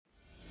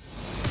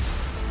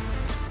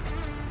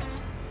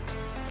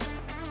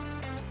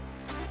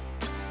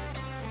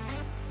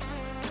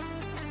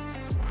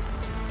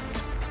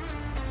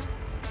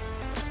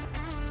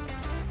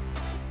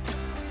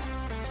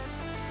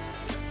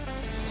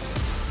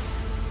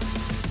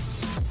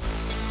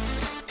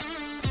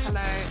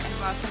and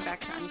welcome back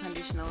to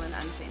Unconditional and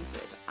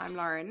Uncensored. I'm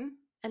Lauren.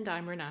 And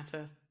I'm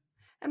Renata.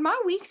 And my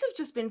weeks have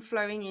just been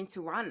flowing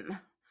into one.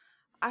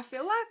 I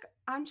feel like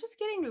I'm just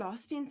getting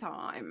lost in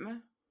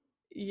time.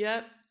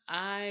 Yep,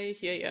 I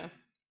hear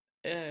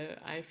you.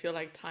 I feel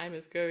like time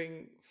is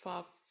going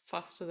far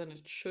faster than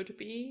it should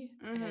be,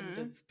 and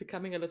Mm-hmm. it's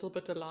becoming a little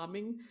bit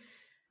alarming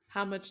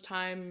how much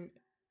time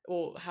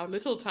or how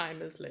little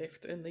time is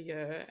left in the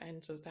year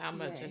and just how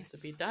much has to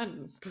be Yes,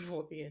 done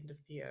before the end of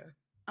the year.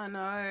 I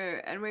know.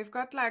 And we've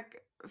got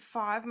like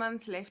 5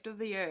 months left of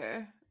the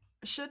year.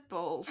 Shit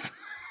balls.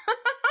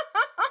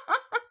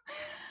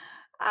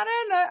 I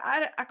don't know.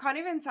 I can't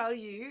even tell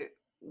you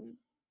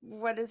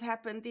what has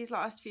happened these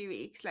last few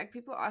weeks. Like,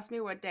 people ask me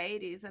what day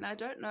it is, and I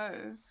don't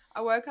know.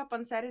 I woke up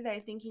on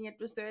Saturday thinking it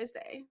was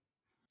Thursday.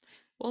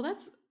 Well,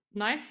 that's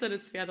nice that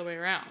it's the other way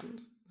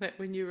around. That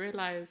when you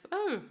realize,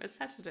 oh, it's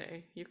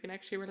Saturday, you can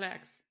actually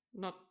relax,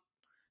 not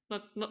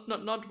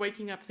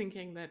waking up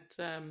thinking that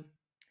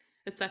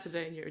it's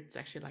Saturday and it's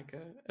actually like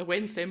a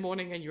Wednesday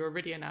morning and you're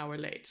already an hour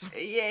late.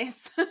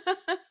 Yes.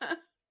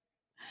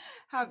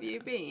 How have you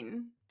Yeah.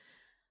 been?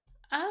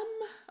 Um,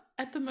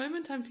 at the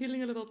moment, I'm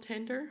feeling a little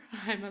tender,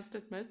 I must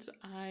admit.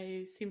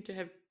 I seem to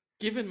have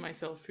given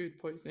myself food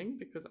poisoning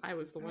because I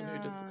was the one who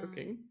did the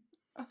cooking.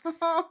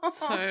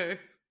 So,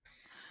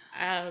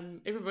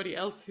 everybody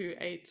else who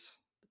ate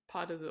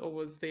part of it or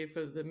was there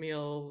for the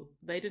meal,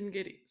 they didn't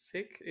get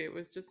sick. It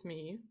was just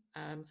me.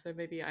 So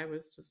maybe I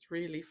was just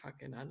really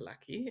fucking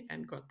unlucky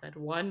and got that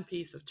one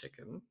piece of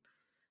chicken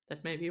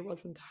that maybe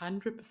wasn't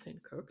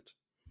 100% cooked.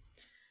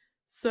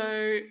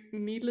 So,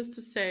 needless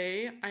to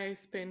say, I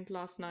spent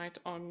last night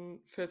on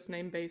first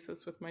name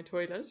basis with my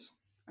toilet.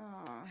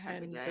 Oh,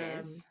 happy And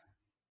days.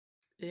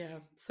 yeah,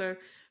 so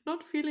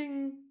not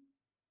feeling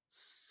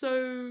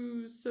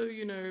so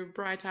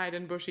bright eyed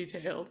and bushy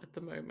tailed at the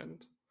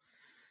moment.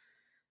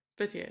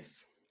 But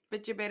yes,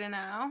 But you're better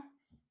now?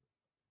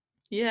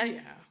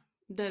 yeah,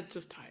 they're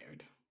just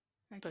tired.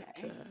 But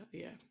Okay.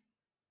 yeah.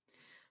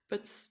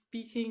 But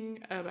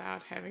speaking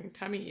about having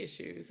tummy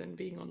issues and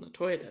being on the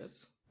toilet,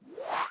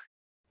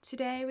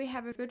 Today, we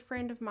have a good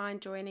friend of mine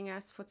joining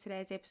us for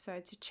today's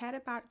episode to chat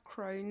about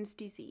Crohn's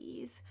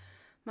disease.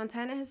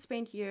 Montana has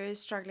spent years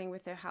struggling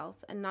with her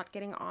health and not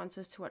getting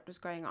answers to what was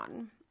going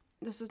on.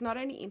 This has not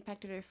only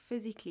impacted her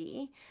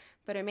physically,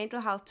 but her mental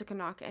health took a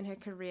knock and her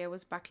career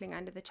was buckling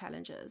under the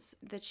challenges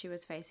that she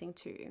was facing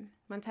too.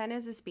 Montana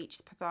is a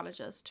speech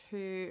pathologist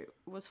who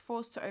was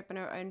forced to open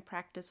her own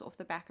practice off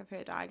the back of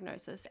her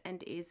diagnosis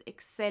and is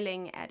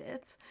excelling at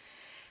it.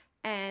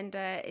 And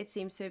it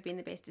seems to have been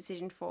the best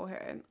decision for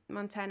her.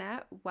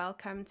 Montana,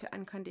 welcome to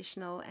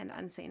Unconditional and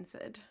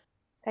Uncensored.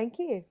 Thank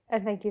you.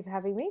 And thank you for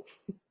having me.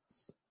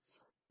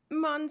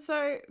 Mon,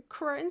 so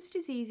Crohn's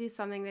disease is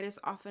something that is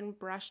often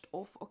brushed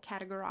off or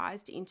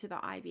categorized into the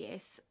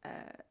IBS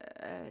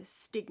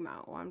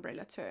stigma or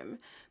umbrella term,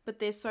 but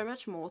there's so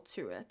much more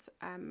to it.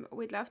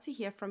 We'd love to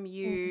hear from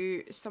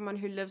you, someone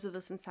who lives with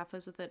this and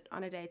suffers with it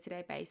on a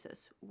day-to-day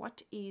basis.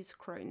 What is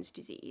Crohn's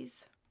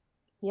disease?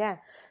 Yeah.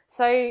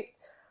 So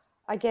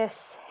I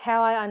guess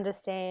how I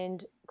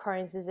understand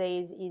Crohn's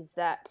disease is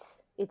that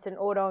it's an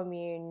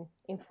autoimmune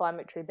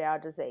inflammatory bowel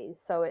disease.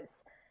 So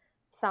it's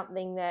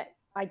something that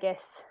I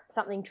guess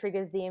something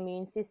triggers the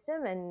immune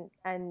system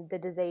and the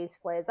disease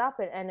flares up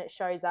and it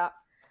shows up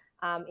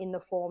in the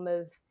form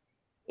of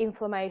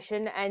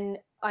inflammation. And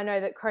I know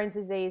that Crohn's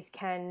disease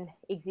can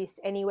exist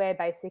anywhere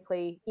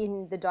basically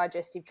in the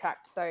digestive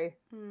tract, so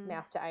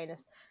mouth to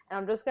anus. And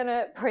I'm just going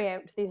to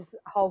preempt this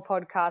whole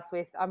podcast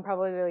with I'm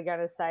probably really going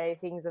to say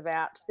things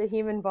about the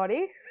human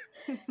body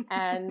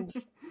and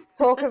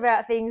talk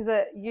about things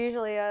that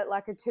usually are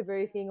like a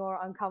taboo thing or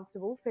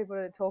uncomfortable for people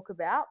to talk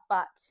about.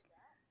 But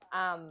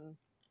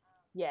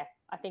yeah,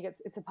 I think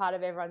it's a part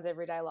of everyone's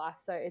everyday life,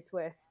 so it's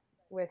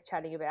worth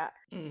chatting about.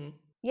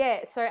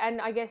 Yeah, so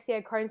and I guess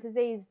Crohn's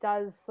disease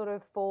does sort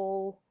of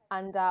fall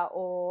under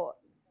or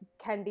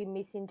can be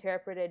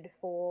misinterpreted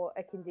for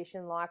a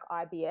condition like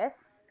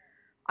IBS.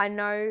 I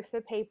know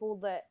for people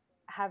that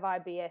have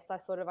IBS, I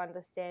sort of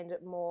understand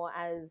it more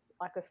as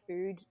like a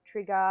food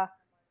trigger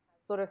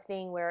sort of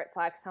thing where it's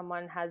like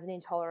someone has an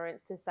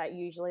intolerance to, say,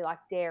 usually like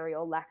dairy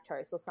or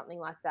lactose or something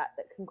like that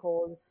can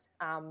cause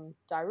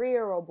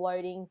diarrhea or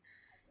bloating,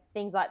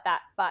 things like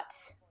that. But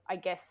I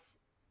guess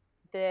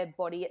the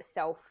body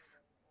itself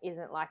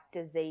isn't like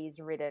disease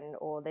ridden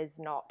or there's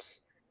not,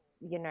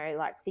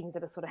 like things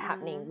that are sort of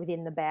happening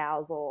within the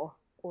bowels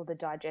or the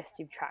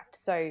digestive tract.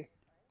 So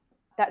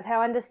that's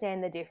how I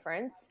understand the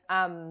difference.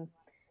 And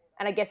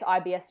I guess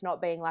IBS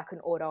not being like an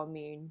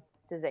autoimmune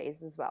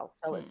disease as well.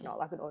 So it's not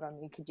like an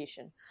autoimmune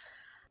condition.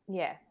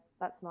 Yeah,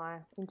 that's my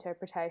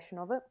interpretation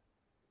of it.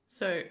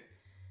 So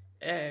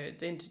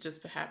then to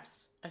just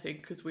perhaps, I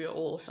think, because we are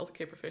all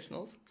healthcare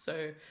professionals,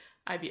 so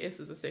IBS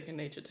is a second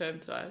nature term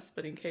to us,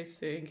 but in case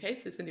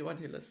there's anyone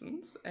who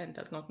listens and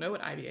does not know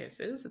what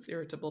IBS is, it's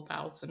irritable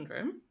bowel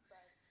syndrome.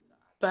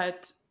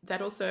 But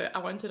that also, I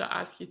wanted to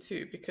ask you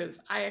too, because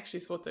I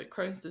actually thought that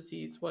Crohn's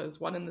disease was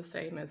one and the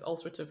same as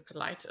ulcerative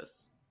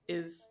colitis.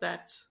 Is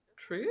that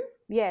true?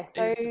 Yeah,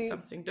 so is it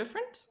something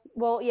different?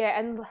 Well, yeah,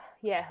 and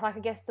yeah, like I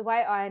guess the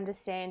way I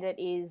understand it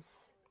is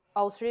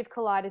ulcerative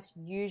colitis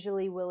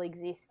usually will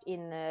exist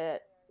in the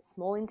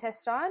small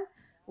intestine,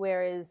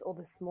 whereas or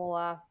the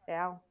smaller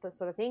bowel, that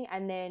sort of thing,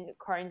 and then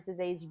Crohn's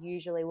disease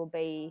usually will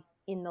be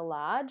in the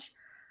large.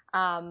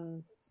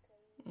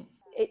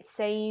 It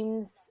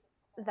seems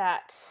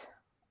that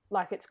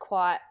like it's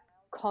quite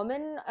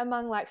common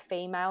among like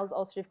females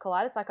ulcerative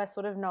colitis. Like I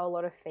sort of know a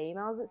lot of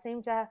females that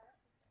seem to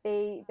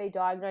be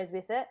diagnosed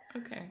with it.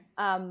 Okay.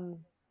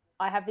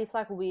 I have this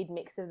like weird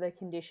mix of the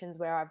conditions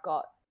where I've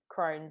got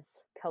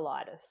Crohn's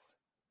colitis.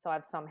 So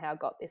I've somehow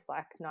got this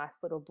like nice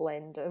little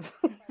blend of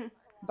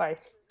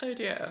both. Oh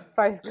dear.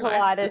 Both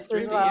colitis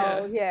as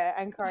well, yeah,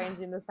 and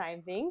Crohn's in the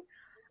same thing.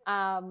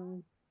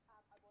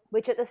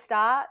 Which at the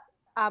start,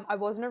 I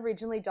wasn't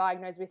originally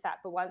diagnosed with that,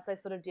 but once they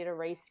sort of did a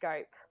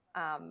rescope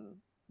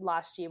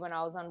last year when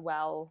I was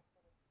unwell,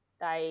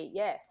 they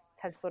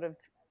had sort of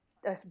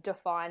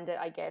defined it,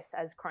 I guess,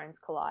 as Crohn's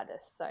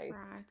colitis. So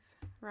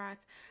right.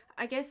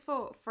 I guess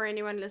for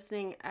anyone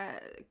listening,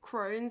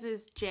 Crohn's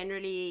is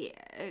generally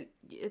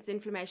it's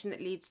inflammation that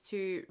leads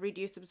to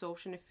reduced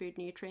absorption of food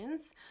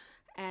nutrients,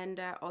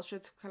 and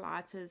ulcerative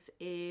colitis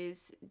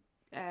is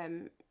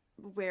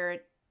where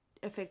it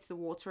affects the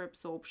water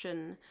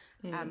absorption,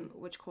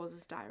 which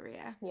causes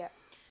diarrhea. Yeah.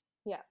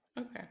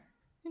 Okay,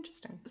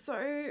 interesting.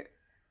 So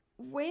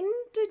when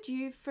did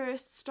you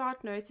first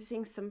start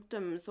noticing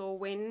symptoms, or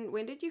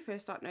when did you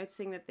first start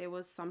noticing that there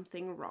was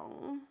something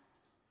wrong?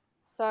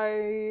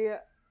 So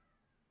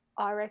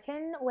I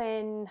reckon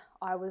when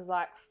I was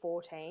like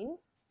 14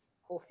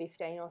 or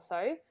 15 or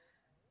so,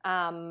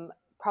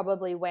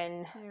 probably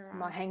when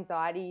my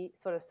anxiety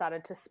sort of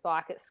started to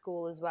spike at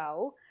school as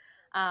well,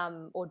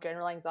 or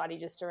general anxiety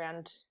just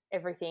around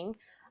everything.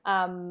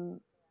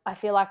 I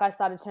feel like I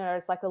started to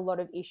notice like a lot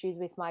of issues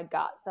with my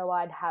gut. So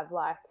I'd have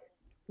like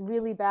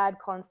really bad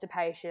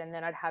constipation, and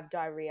then I'd have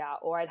diarrhea,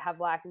 or I'd have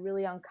like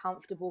really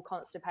uncomfortable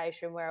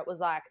constipation where it was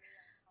like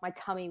my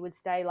tummy would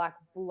stay like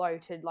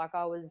bloated, like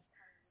I was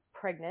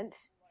pregnant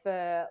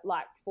for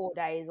like 4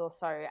 days or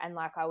so, and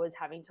like I was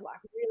having to like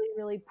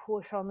really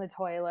push on the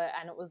toilet,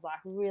 and it was like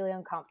really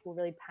uncomfortable,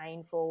 really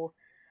painful,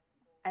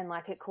 and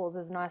like it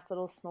causes nice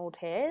little small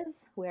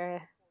tears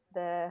where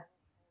the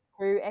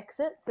poo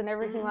exits and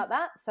everything like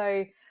that.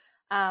 So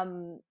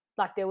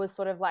like there was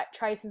sort of like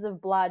traces of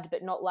blood,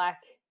 but not like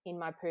in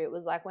my poo. It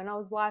was like when I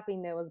was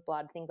wiping there was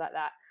blood, things like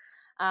that.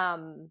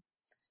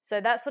 So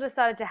that sort of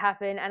started to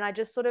happen, and I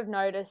just sort of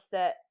noticed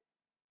that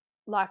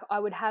like I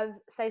would have,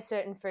 say,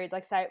 certain foods,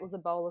 like say it was a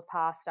bowl of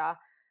pasta,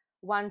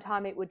 one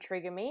time it would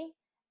trigger me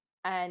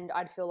and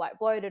I'd feel like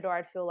bloated, or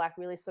I'd feel like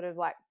really sort of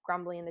like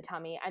grumbly in the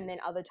tummy, and then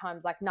other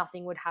times like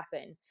nothing would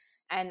happen.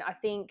 And I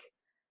think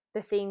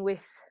the thing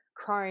with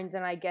Crohn's,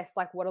 and I guess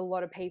like what a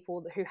lot of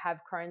people who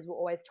have Crohn's will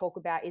always talk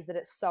about, is that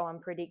it's so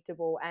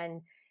unpredictable,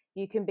 and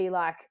you can be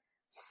like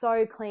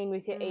so clean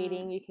with your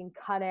eating, you can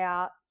cut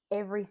out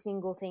every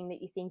single thing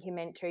that you think you're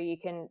meant to, you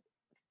can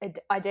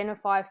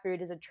identify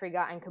food as a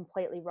trigger and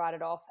completely write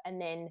it off, and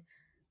then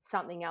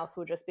something else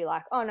will just be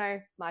like, oh no,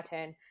 my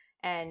turn,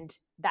 and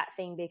that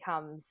thing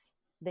becomes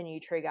the new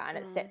trigger and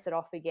it sets it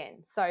off again.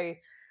 So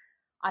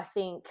I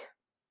think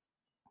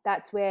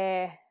that's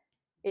where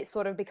it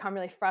sort of become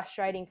really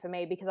frustrating for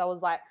me, because I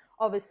was like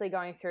obviously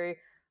going through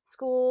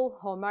school,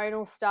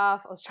 hormonal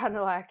stuff. I was trying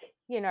to like,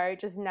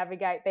 just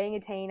navigate being a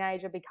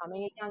teenager,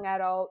 becoming a young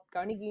adult,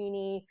 going to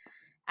uni,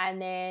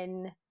 and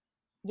then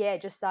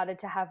just started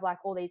to have like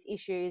all these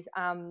issues.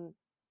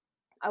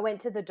 I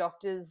went to the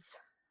doctors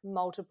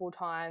multiple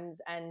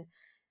times, and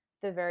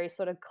the very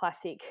sort of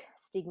classic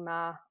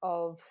stigma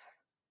of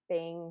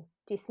being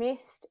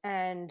dismissed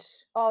and,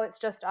 oh, it's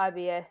just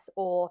IBS,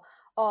 or,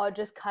 oh,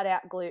 just cut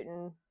out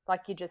gluten,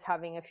 like you're just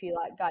having a few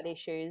like gut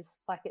issues,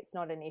 like it's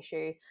not an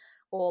issue,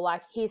 or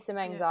like here's some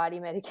anxiety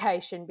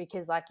medication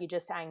because like you're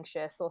just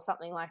anxious or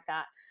something like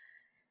that.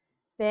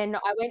 Then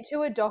I went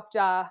to a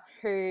doctor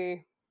who,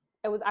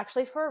 it was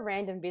actually for a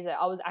random visit.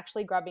 I was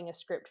actually grabbing a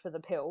script for the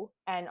pill,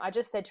 and I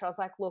just said to her, I was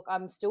like, look,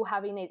 I'm still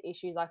having these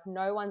issues, like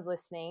no one's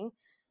listening.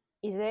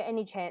 Is there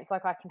any chance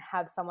like I can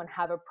have someone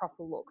have a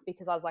proper look?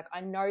 Because I was like,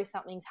 I know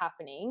something's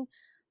happening,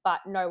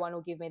 but no one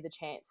will give me the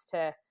chance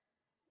to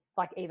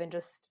like even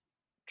just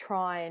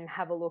try and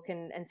have a look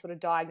and sort of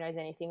diagnose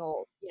anything,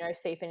 or,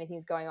 see if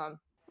anything's going on.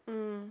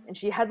 And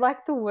she had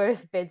like the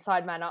worst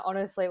bedside manner.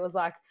 Honestly, it was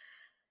like,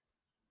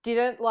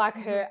 didn't like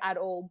her at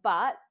all,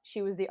 but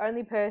she was the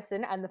only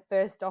person and the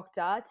first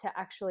doctor to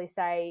actually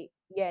say,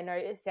 yeah, no,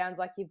 it sounds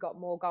like you've got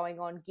more going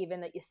on, given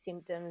that your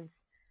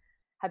symptoms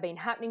have been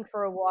happening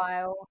for a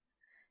while.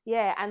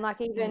 Yeah, and like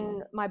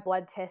even my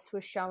blood test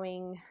was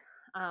showing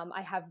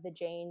I have the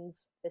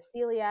genes for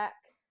celiac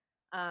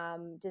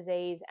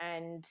disease,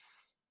 and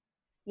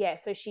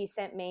so she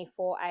sent me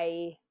for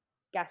a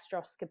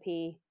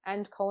gastroscopy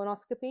and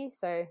colonoscopy,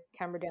 so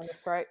camera down the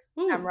throat,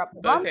 camera up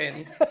the bum.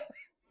 Bit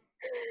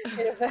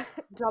of a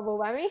double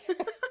whammy.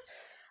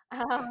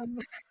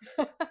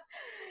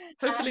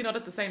 Hopefully not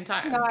at the same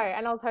time. No,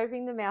 and I was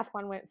hoping the mouth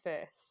one went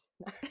first.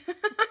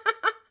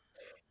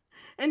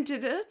 And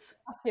did it?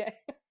 Yeah,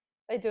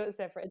 they do it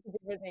separate. It's a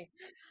different thing.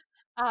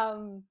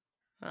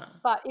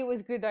 But it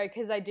was good though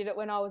because they did it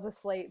when I was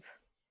asleep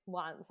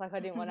once. Like I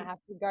didn't want to have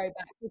to go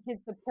back because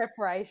the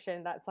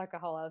preparation, that's like a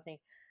whole other thing.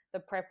 The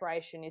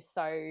preparation is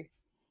so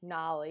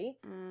gnarly.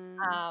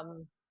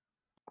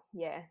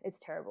 Yeah, it's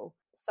terrible.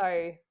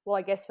 So, well,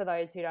 I guess for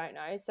those who don't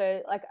know,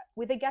 so like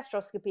with a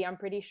gastroscopy, I'm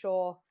pretty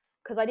sure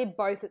because I did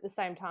both at the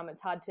same time,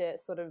 it's hard to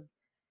sort of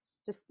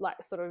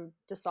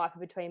decipher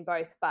between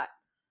both. But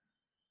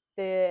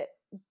the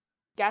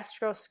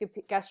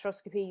gastroscopy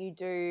you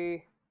do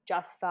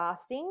just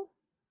fasting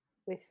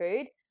with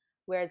food,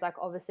 whereas like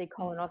obviously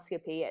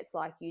colonoscopy, it's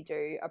like you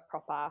do a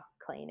proper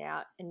clean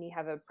out and you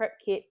have a prep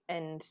kit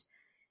and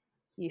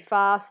you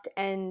fast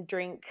and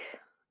drink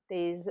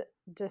these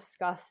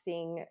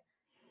disgusting,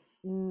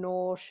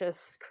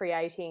 nauseous,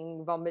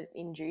 creating, vomit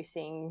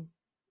inducing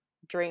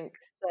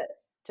drinks that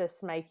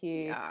just make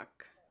you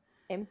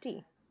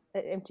empty.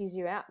 It empties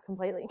you out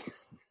completely.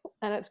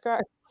 And it's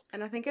gross.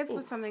 And I think it's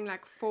for something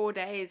like 4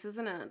 days,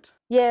 isn't it?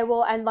 Yeah,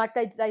 well, and like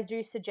they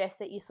do suggest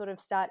that you sort of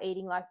start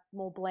eating like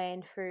more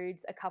bland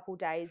foods a couple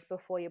days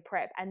before your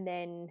prep, and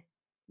then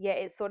yeah,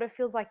 it sort of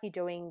feels like you're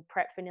doing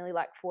prep for nearly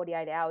like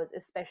 48 hours,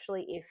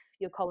 especially if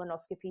your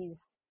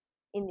colonoscopy's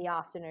in the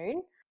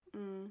afternoon.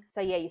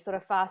 So yeah, you sort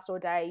of fast all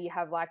day. You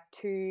have like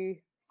 2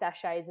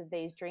 sachets of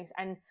these drinks,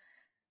 and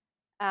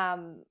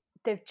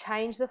they've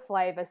changed the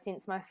flavor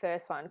since my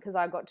first one because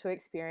I got to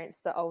experience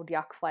the old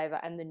yuck flavor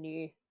and the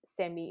new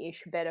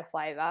semi-ish better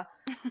flavor.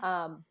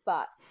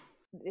 But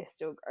they're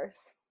still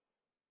gross.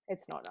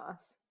 It's not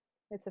nice.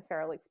 It's a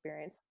feral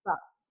experience, but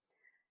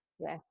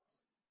yeah,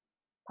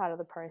 part of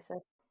the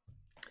process.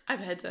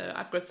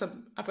 I've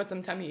got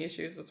some tummy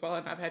issues as well,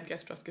 and I've had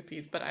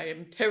gastroscopies, but I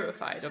am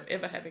terrified of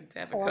ever having to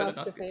have a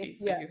colonoscopy.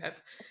 So you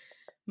have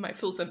my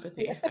full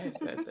sympathy. Yeah.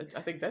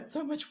 I think that's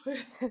so much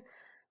worse.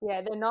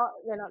 Yeah, they're not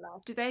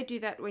nice. Do they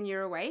do that when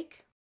you're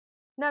awake?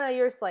 No,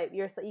 you're asleep.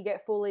 You're asleep. You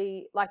get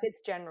fully, like,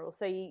 it's general,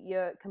 so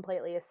you're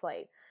completely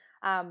asleep.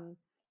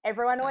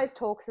 Everyone always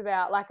talks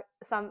about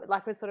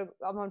we're sort of,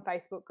 I'm on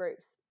Facebook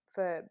groups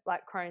for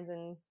like Crohn's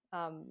and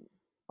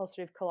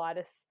ulcerative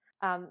colitis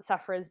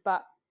sufferers,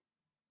 but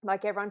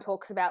like everyone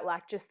talks about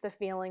like just the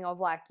feeling of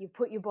like you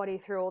put your body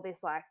through all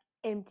this like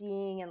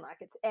emptying and like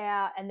it's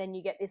out, and then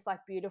you get this like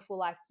beautiful,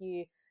 like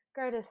you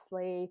go to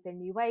sleep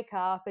and you wake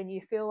up and you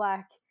feel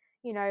like,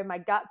 you know, my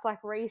gut's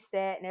like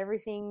reset and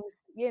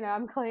everything's, you know,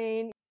 I'm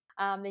clean.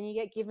 Then you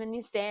get given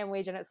your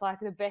sandwich and it's like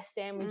the best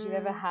sandwich you've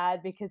ever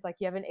had because like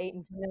you haven't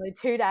eaten for nearly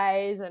 2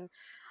 days. And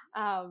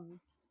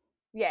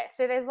yeah,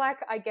 so there's like,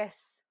 I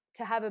guess,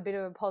 to have a bit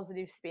of a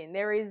positive spin,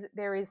 there is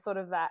sort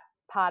of that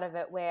part of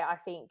it where I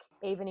think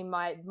even in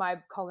my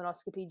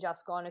colonoscopy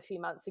just gone a few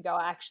months ago,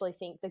 I actually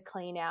think the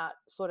clean out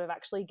sort of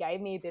actually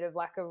gave me a bit of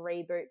like a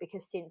reboot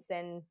because since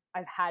then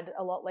I've had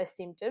a lot less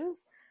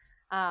symptoms.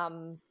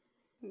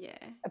 Yeah.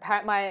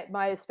 Apparently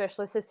my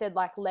specialist has said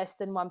like less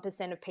than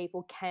 1% of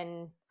people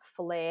can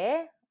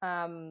flare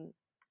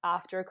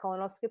after a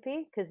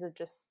colonoscopy because of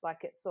just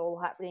like it's all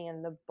happening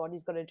and the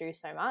body's got to do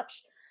so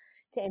much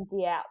to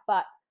empty out.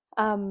 But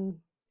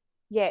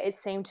yeah, it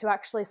seemed to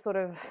actually sort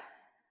of,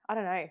 I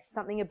don't know,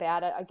 something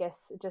about it. I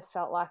guess it just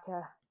felt like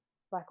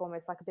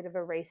almost like a bit of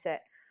a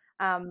reset.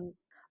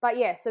 But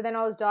yeah, so then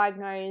I was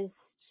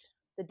diagnosed,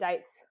 the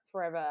date's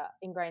forever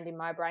ingrained in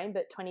my brain,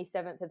 but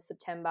 27th of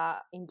September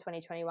in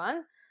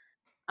 2021.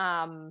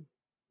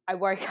 I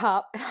woke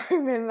up and I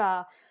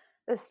remember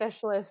the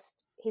specialist,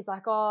 he goes,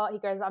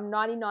 I'm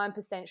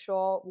 99%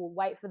 sure we'll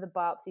wait for the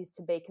biopsies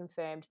to be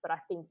confirmed, but I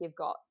think you've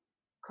got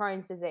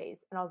Crohn's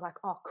disease. And I was like,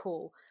 oh,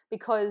 cool.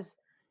 Because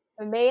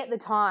for me at the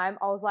time,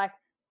 I was like,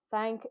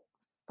 thank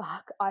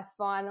fuck, I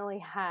finally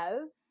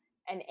have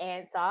an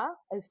answer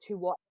as to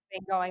what's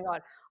been going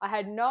on. I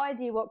had no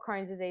idea what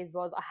Crohn's disease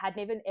was. I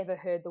hadn't even ever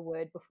heard the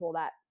word before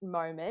that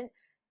moment.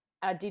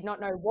 I did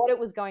not know what it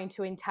was going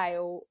to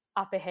entail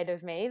up ahead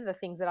of me, the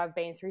things that I've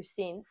been through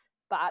since.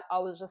 But I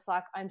was just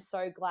like, I'm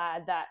so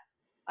glad that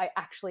I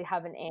actually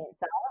have an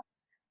answer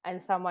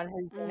and someone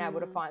who's been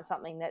able to find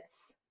something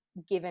that's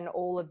given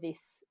all of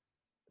this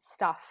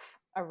stuff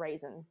a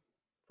reason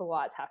for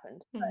why it's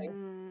happened. So,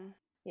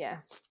 yeah.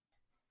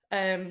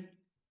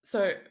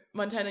 So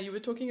Montana, you were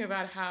talking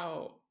about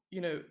how,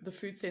 you know, the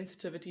food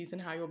sensitivities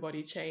and how your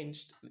body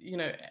changed, you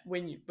know,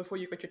 before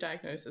you got your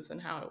diagnosis,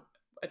 and how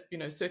at, you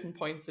know, certain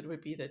points it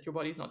would be that your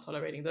body's not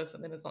tolerating this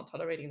and then it's not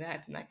tolerating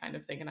that and that kind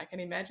of thing. And I can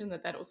imagine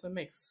that also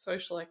makes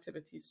social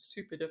activities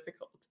super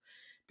difficult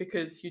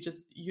because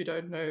you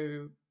don't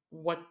know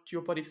what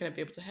your body's going to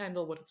be able to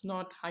handle, what it's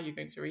not, how you're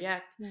going to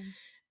react.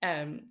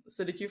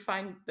 So did you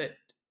find that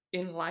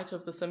in light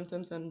of the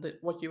symptoms and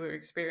what you were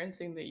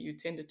experiencing, that you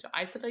tended to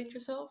isolate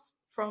yourself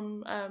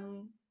from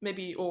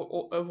maybe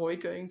or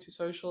avoid going to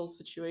social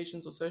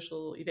situations or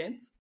social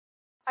events?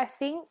 I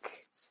think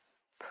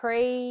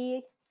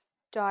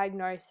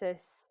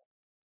pre-diagnosis,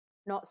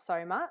 not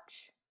so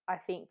much. I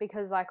think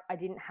because like I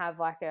didn't have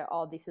like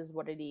this is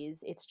what it is.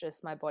 It's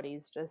just my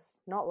body's just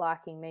not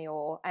liking me,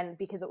 and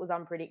because it was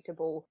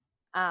unpredictable.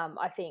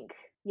 I think,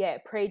 yeah,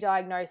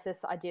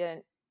 pre-diagnosis, I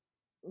didn't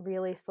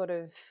really sort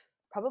of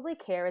probably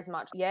care as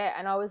much. Yeah,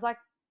 and I was like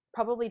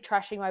probably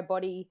trashing my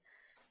body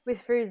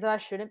with foods that I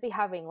shouldn't be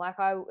having. Like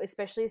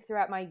especially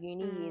throughout my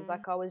uni years,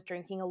 like I was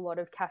drinking a lot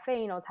of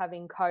caffeine. I was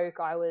having Coke.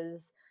 I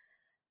was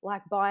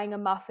like buying a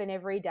muffin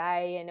every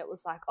day, and it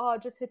was like, oh,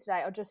 just for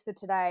today, or just for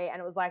today.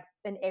 And it was like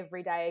an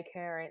everyday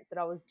occurrence that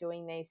I was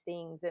doing these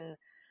things. And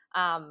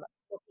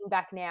looking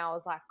back now, I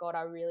was like, God,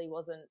 I really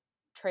wasn't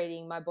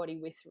treating my body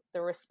with the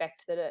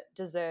respect that it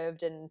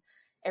deserved and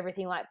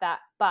everything like that.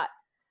 But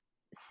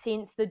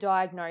since the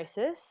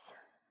diagnosis,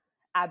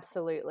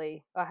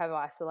 absolutely, I have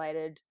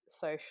isolated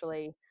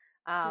socially.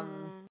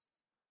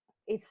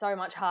 It's so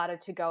much harder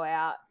to go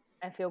out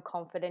and feel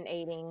confident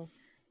eating.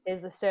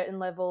 There's a certain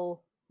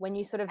level when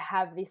you sort of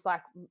have this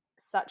like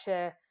such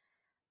a,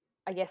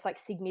 I guess, like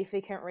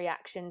significant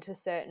reaction to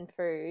certain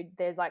food,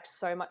 there's like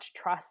so much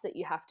trust that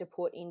you have to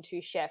put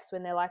into chefs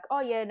when they're like, oh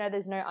yeah, no,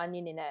 there's no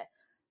onion in it.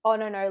 Oh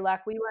no,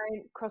 like we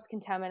won't cross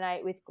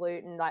contaminate with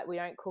gluten. Like we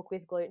don't cook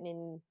with gluten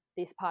in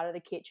this part of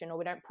the kitchen, or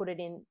we don't put it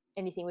in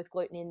anything with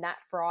gluten in that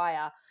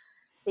fryer.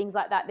 Things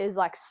like that. There's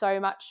like so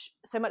much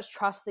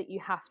trust that you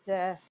have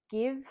to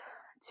give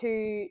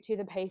to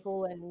the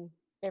people and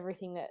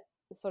everything that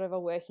sort of are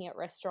working at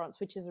restaurants,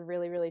 which is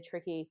really, really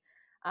tricky.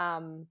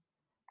 And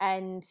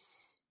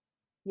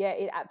yeah,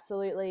 it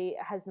absolutely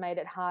has made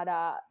it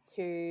harder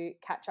to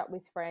catch up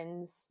with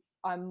friends.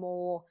 I'm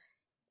more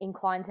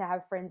inclined to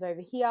have friends over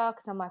here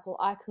because I'm like, well,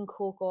 I can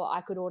cook, or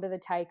I could order the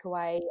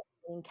takeaway.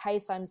 In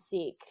case I'm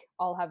sick,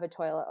 I'll have a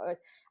toilet.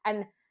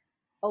 And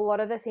a lot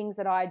of the things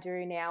that I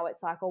do now,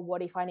 it's like, oh,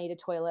 what if I need a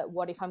toilet?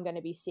 What if I'm going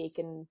to be sick?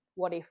 And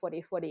what if?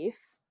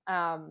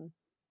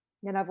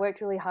 And I've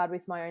worked really hard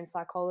with my own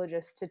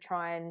psychologist to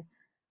try and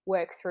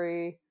work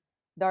through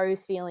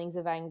those feelings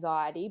of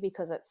anxiety,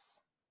 because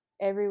it's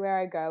everywhere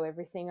I go,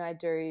 everything I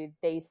do,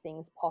 these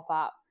things pop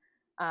up.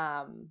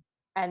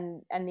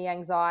 And the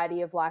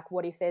anxiety of like,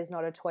 what if there's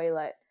not a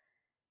toilet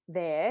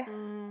there?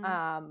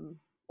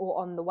 Or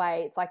on the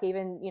way. It's like,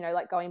 even, you know,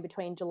 like going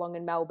between Geelong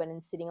and Melbourne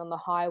and sitting on the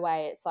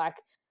highway, it's like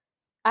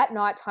at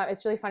night time,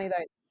 it's really funny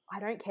though, I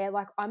don't care.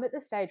 Like I'm at the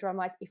stage where I'm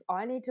like, if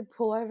I need to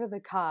pull over the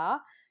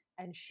car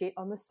and shit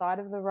on the side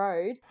of the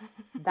road,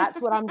 that's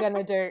what I'm going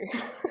to do.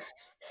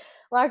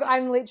 Like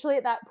I'm literally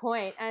at that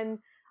point. And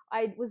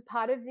I was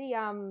part of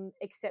the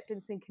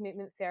acceptance and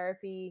commitment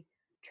therapy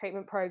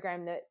treatment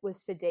program that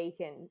was for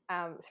Deakin,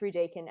 through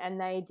Deakin,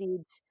 and they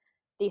did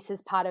this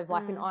as part of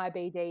like an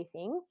IBD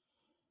thing.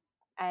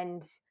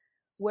 And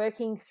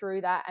working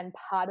through that, and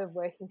part of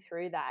working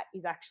through that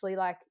is actually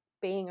like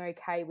being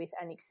okay with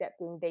and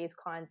accepting these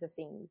kinds of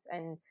things,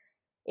 and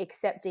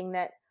accepting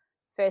that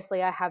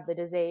firstly I have the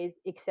disease,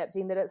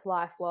 accepting that it's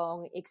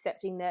lifelong,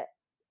 accepting that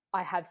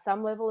I have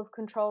some level of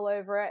control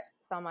over it,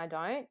 some I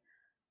don't.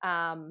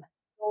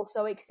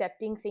 Also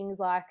accepting things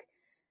like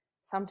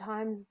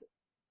sometimes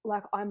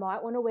like I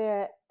might want to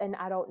wear an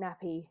adult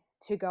nappy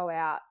to go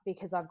out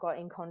because I've got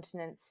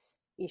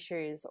incontinence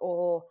issues,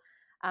 or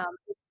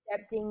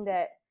accepting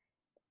that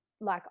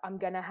like I'm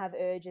going to have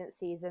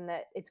urgencies and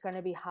that it's going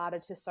to be harder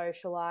to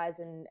socialize,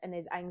 and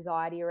there's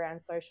anxiety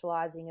around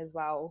socializing as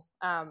well.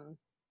 And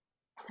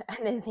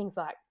then things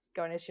like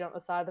going to shit on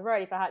the side of the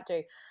road if I had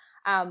to.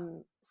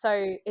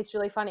 So it's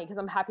really funny because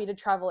I'm happy to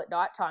travel at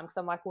nighttime because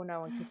I'm like, well,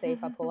 no one can see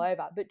if I pull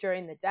over. But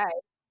during the day,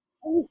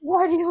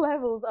 anxiety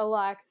levels are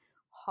like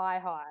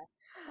high.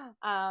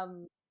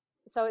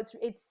 So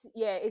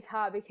it's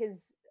hard because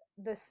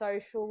the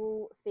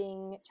social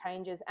thing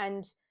changes,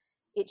 and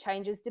it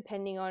changes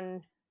depending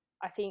on,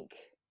 I think,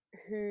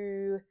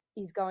 who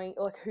is going,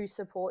 like who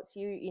supports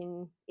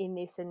you in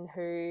this, and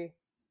who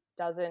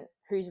doesn't,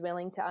 who's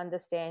willing to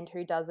understand,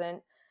 who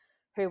doesn't,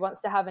 who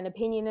wants to have an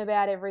opinion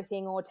about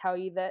everything or tell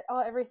you that, oh,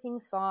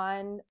 everything's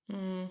fine.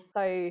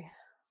 So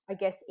I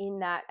guess in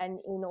that, and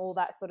in all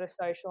that sort of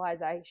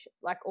socialization,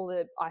 like all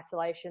the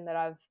isolation that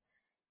I've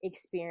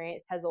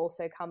experienced, has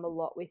also come a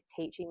lot with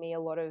teaching me a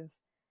lot of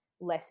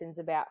lessons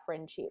about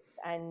friendships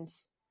and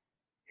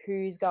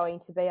who's going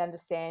to be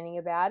understanding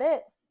about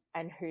it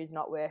and who's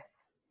not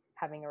worth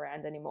having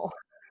around anymore.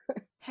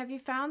 Have you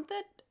found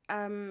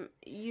that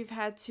you've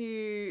had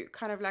to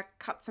kind of like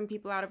cut some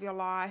people out of your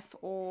life,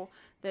 or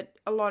that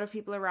a lot of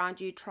people around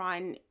you try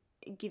and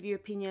give you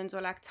opinions, or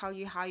like tell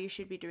you how you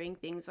should be doing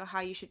things or how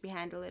you should be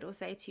handling it, or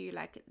say to you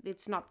like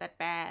it's not that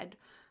bad,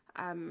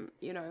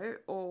 you know,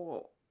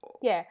 or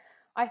yeah,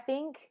 I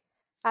think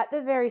at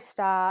the very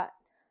start,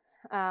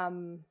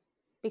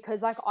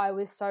 because like I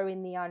was so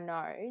in the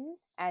unknown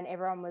and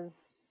everyone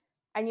was,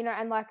 and you know,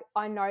 and like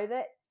I know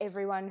that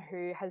everyone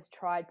who has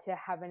tried to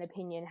have an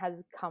opinion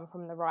has come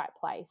from the right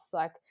place,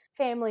 like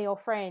family or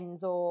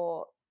friends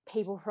or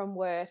people from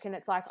work. And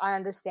it's like, I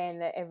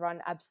understand that everyone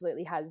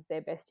absolutely has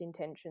their best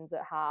intentions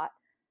at heart.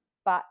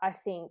 But I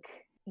think,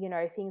 you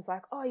know, things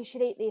like, oh, you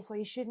should eat this or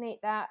you shouldn't eat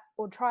that,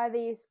 or try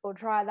this or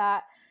try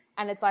that.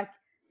 And it's like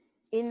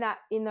in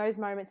those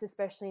moments,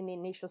 especially in the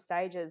initial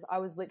stages, I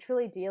was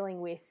literally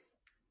dealing with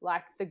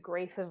like the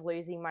grief of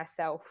losing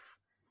myself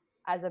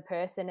as a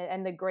person,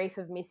 and the grief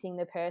of missing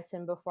the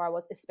person before I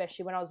was,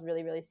 especially when I was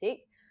really, really sick.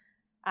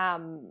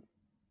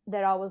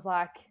 that I was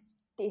like,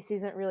 this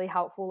isn't really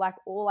helpful. Like,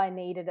 all I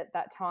needed at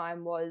that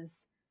time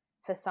was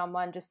for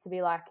someone just to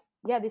be like,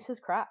 yeah, this is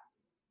crap.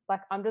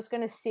 Like, I'm just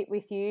going to sit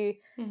with you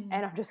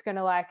and I'm just going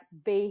to like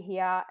be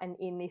here and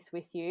in this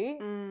with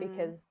you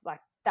because like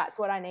that's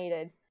what I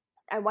needed.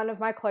 And one of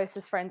my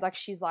closest friends, like,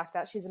 she's like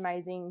that. She's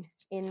amazing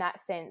in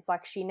that sense.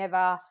 Like, she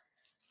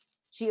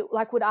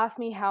like would ask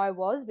me how I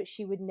was, but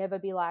she would never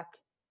be like,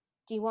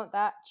 do you want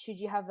that? Should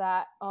you have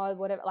that? Oh,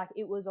 whatever. Like,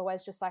 it was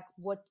always just like,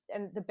 what?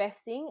 And the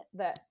best thing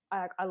that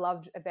I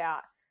loved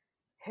about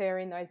her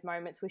in those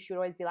moments was she would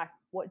always be like,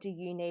 what do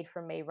you need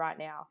from me right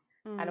now?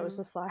 And it was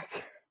just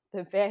like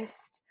the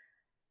best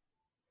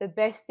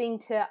thing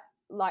to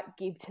like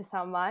give to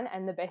someone,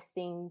 and the best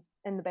thing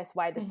and the best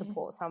way to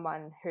support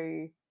someone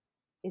who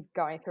is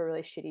going through a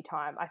really shitty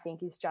time, I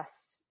think, is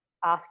just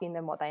asking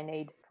them what they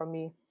need from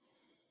you.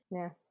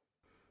 Yeah.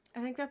 I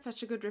think that's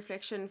such a good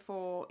reflection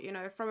for,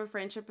 from a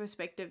friendship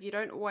perspective. You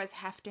don't always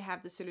have to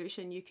have the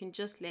solution. You can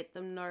just let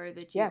them know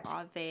that you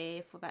are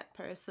there for that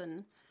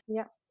person.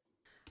 Yeah.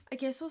 I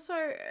guess also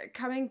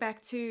coming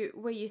back to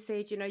where you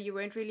said, you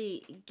weren't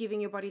really giving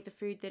your body the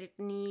food that it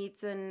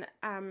needs, and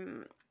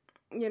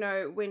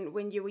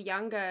when you were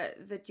younger,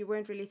 that you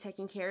weren't really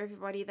taking care of your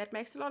body. That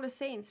makes a lot of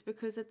sense,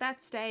 because at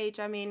that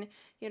stage, I mean,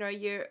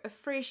 you're a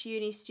fresh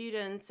uni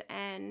student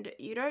and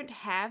you don't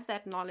have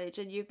that knowledge,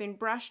 and you've been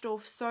brushed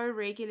off so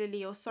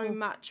regularly or so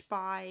much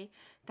by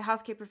the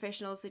healthcare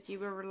professionals that you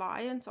were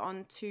reliant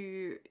on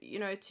to,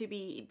 to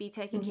be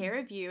taking care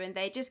of you. And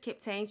they just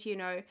kept saying to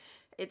you,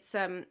 it's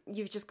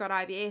you've just got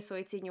IBS, or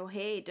it's in your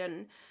head.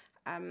 And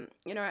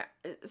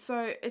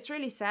so it's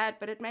really sad,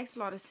 but it makes a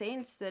lot of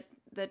sense that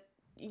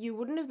you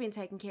wouldn't have been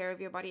taking care of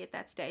your body at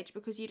that stage,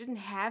 because you didn't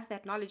have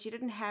that knowledge. You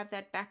didn't have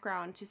that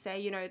background to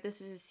say,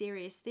 this is a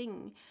serious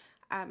thing.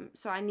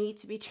 So I need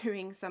to be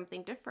doing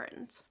something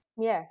different.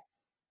 Yeah.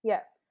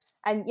 Yeah.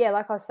 And yeah,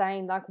 like I was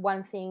saying, like,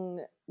 one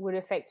thing would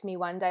affect me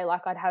one day.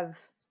 Like, I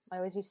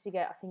always used to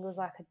get, I think it was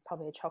like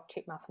probably a choc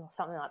chip muffin or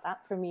something like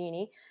that from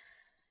uni.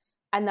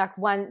 And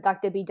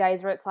like there'd be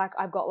days where it's like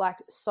I've got like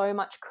so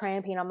much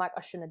cramping, I'm like,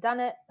 I shouldn't have done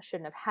it, I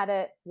shouldn't have had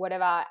it,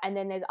 whatever. And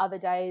then there's other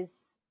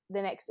days,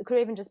 it could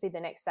even just be the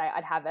next day,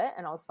 I'd have it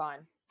and I was fine.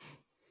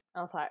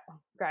 I was like, oh,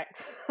 great.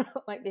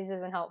 Like, this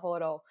isn't helpful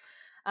at all.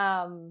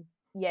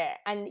 Yeah.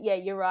 And yeah,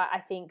 you're right. I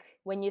think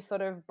when you're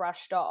sort of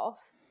brushed off,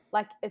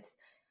 like, it's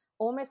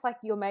almost like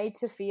you're made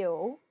to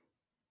feel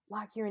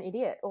like you're an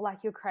idiot or like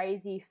you're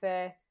crazy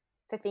for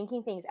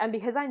thinking things. And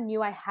because I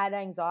knew I had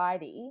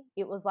anxiety,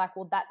 it was like,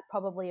 well, that's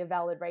probably a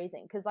valid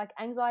reason, because like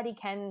anxiety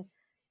can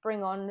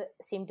bring on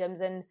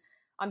symptoms, and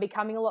I'm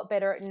becoming a lot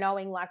better at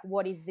knowing like,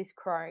 what is this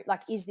Crohn,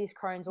 like, is this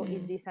Crohn's or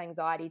is this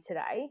anxiety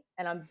today?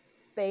 And I'm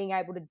being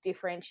able to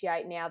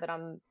differentiate now that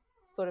I'm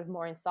sort of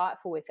more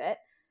insightful with it.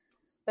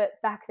 But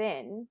back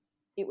then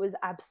it was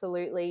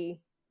absolutely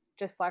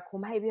just like,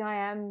 well, maybe I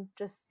am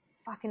just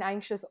fucking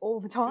anxious all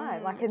the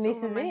time. Like, and this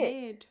is it.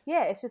 Head.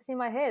 Yeah, it's just in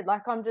my head.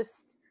 Like, I'm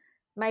just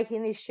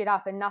making this shit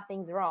up and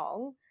nothing's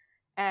wrong,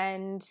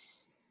 and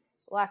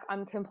like,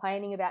 I'm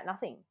complaining about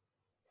nothing.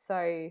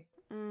 So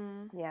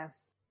yeah.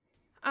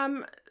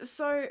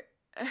 So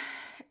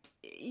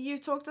you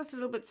talked us a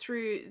little bit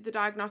through the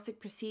diagnostic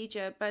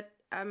procedure, but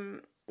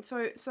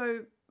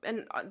so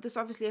and this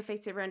obviously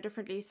affects everyone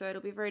differently, so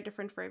it'll be very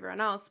different for everyone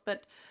else.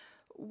 But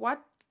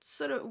what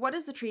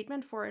does the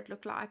treatment for it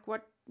look like?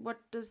 What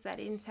does that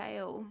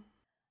entail?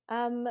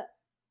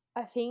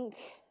 I think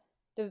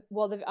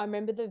I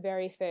remember the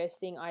very first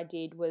thing I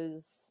did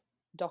was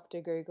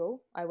Dr.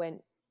 Google. I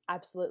went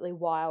absolutely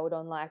wild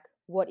on like,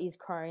 what is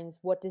Crohn's?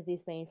 What does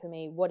this mean for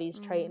me? What is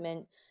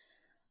treatment?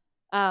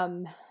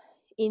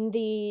 In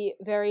the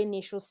very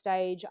initial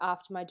stage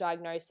after my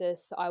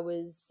diagnosis, I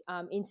was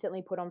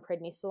instantly put on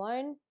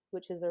prednisolone,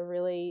 which is a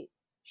really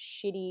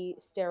shitty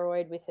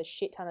steroid with a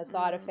shit ton of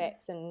side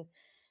effects and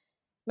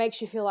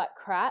makes you feel like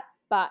crap,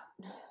 but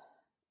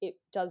it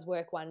does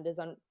work wonders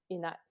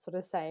in that sort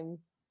of same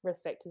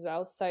respect as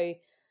well. So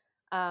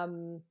I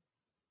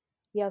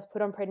was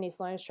put on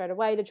prednisolone straight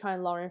away to try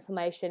and lower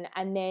inflammation,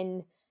 and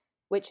then,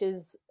 which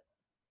is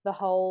the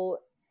whole,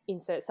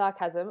 insert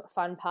sarcasm,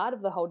 fun part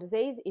of the whole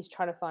disease, is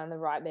trying to find the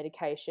right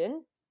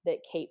medication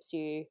that keeps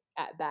you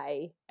at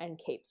bay and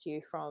keeps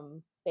you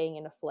from being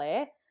in a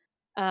flare.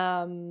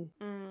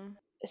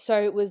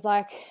 So it was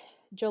like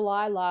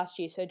July last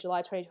year, so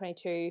July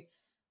 2022,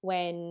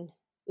 when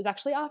it was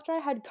actually after I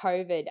had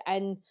COVID,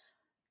 and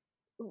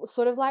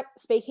sort of like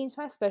speaking to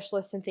my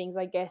specialists and things,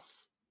 I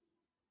guess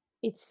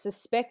it's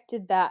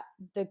suspected that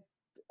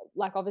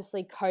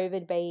obviously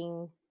COVID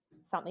being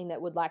something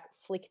that would like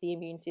flick the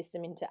immune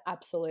system into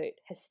absolute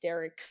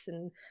hysterics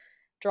and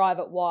drive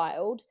it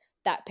wild,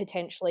 that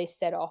potentially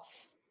set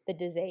off the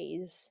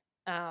disease.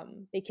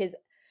 Because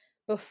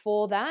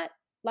before that,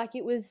 like,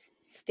 it was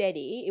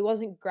steady. It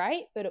wasn't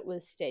great, but it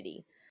was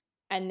steady.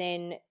 And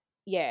then,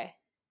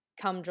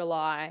 come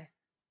July,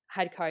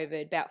 had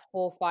COVID about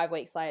 4 or 5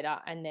 weeks later,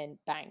 and then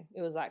bang,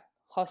 it was like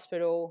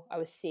hospital. I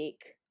was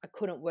sick. I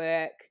couldn't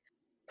work.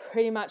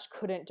 Pretty much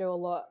couldn't do a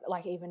lot,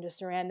 like even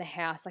just around the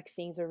house, like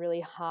things were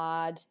really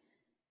hard.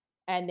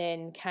 and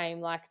then came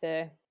like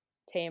the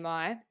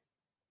TMI,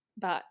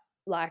 but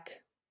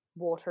like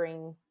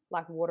watery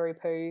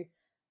poo,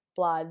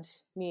 blood,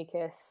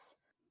 mucus,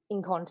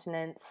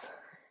 incontinence,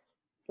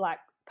 like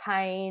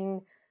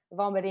pain,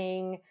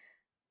 vomiting,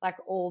 like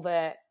all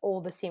the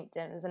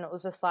symptoms. And it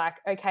was just like,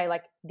 okay,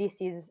 like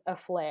this is a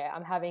flare.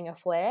 I'm having a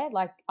flare.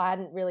 Like I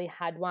hadn't really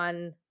had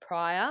one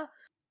prior,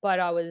 but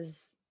I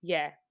was,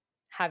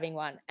 having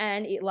one.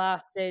 And it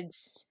lasted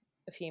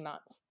a few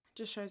months.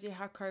 Just shows you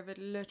how COVID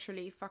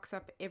literally fucks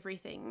up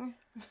everything.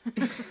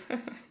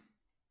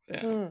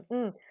 Yeah.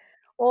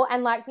 Or,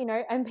 and like,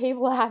 and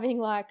people are having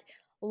like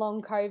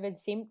long COVID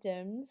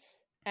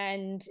symptoms,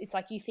 and it's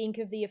like you think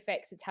of the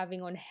effects it's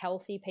having on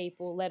healthy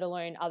people, let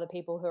alone other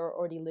people who are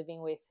already living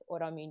with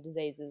autoimmune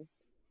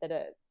diseases that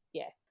are,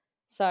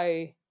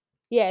 So,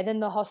 then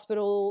the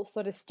hospital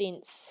sort of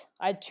stints.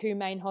 I had 2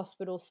 main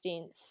hospital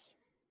stints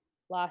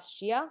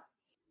last year.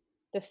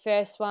 The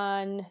first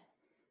one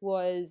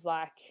was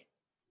like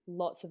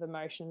lots of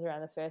emotions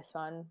around the first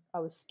one. I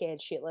was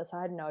scared shitless.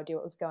 I had no idea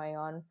what was going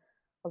on.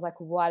 I was like,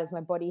 why does my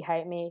body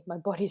hate me? My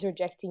body's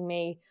rejecting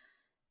me.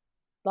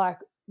 Like,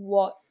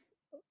 what?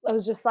 I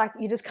was just like,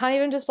 you just can't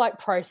even just like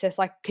process,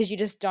 like, because you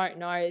just don't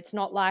know. It's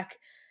not like,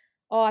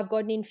 oh, I've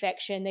got an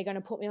infection, they're going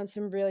to put me on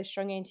some really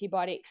strong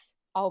antibiotics,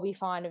 I'll be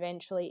fine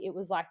eventually. It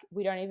was like,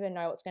 we don't even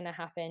know what's going to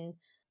happen.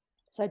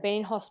 So I'd been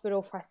in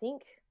hospital for, I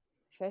think,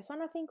 first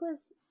one I think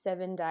was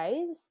 7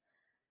 days.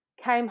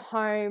 Came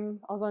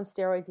home, I was on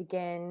steroids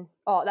again.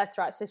 Oh, that's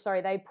right. So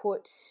sorry, they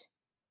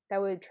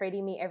were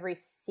treating me every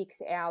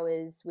 6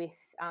 hours with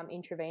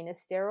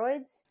intravenous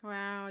steroids.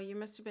 Wow, you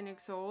must have been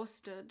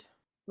exhausted.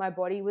 My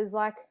body was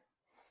like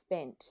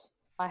spent.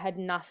 I had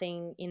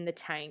nothing in the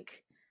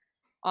tank.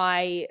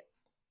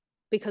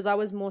 Because I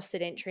was more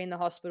sedentary in the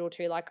hospital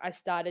too, like I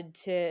started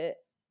to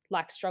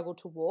like struggle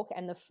to walk,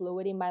 and the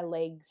fluid in my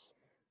legs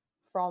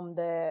from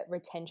the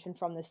retention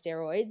from the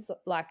steroids,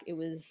 like I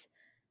was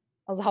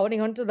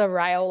holding onto the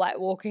rail, like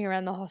walking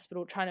around the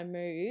hospital trying to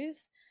move.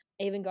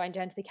 Even going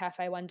down to the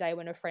cafe one day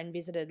when a friend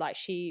visited, like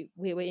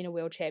we were in a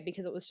wheelchair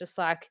because it was just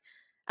like,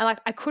 and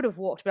like I could have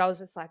walked, but I was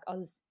just like, I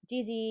was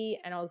dizzy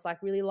and I was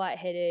like really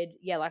lightheaded.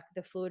 Yeah, like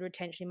the fluid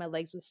retention in my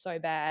legs was so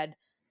bad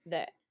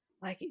that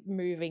like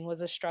moving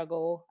was a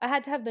struggle. I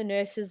had to have the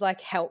nurses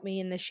like help me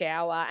in the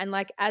shower. And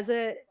like as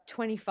a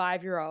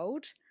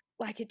 25-year-old,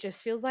 like it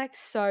just feels like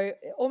so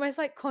almost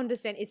like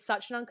condescending. It's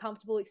such an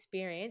uncomfortable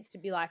experience to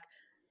be like,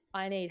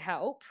 I need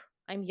help.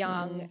 I'm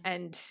young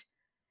and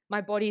my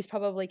body's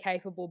probably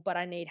capable, but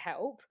I need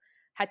help.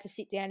 Had to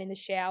sit down in the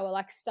shower,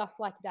 like stuff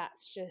like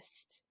that's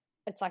just,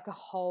 it's like a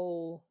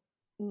whole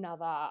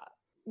another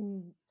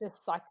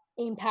just like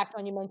impact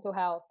on your mental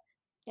health.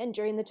 And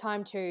during the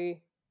time too,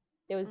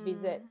 there was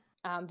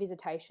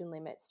visitation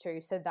limits too.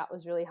 So that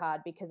was really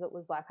hard because it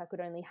was like I could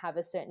only have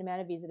a certain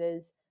amount of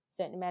visitors,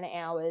 certain amount of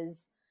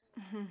hours.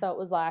 So it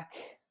was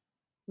like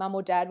mum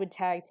or dad would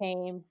tag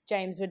team,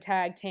 James would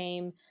tag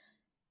team.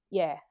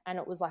 Yeah. And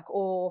it was like,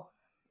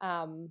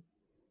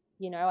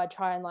 I'd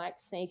try and like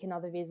sneak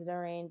another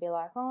visitor in, be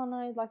like, oh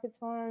no, like it's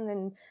fine,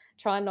 and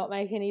try and not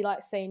make any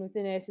like scene with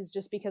the nurses,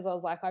 just because I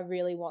was like, I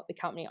really want the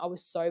company. I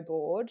was so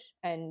bored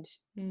and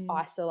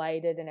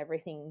isolated and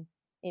everything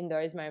in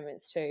those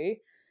moments too.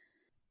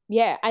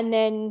 Yeah. And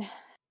then,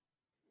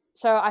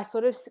 so I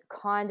sort of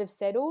kind of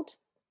settled.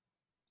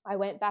 I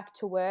went back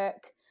to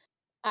work.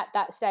 At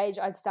that stage,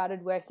 I'd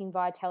started working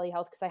via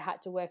telehealth because I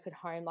had to work at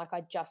home. Like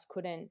I just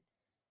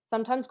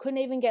sometimes couldn't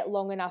even get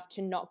long enough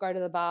to not go to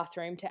the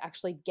bathroom to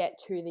actually get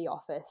to the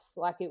office.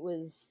 Like it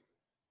was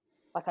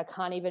like I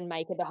can't even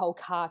make it the whole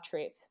car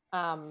trip.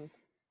 And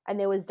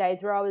there was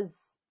days where I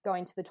was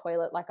going to the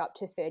toilet like up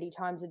to 30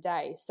 times a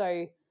day.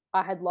 So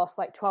I had lost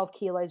like 12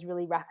 kilos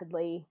really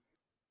rapidly.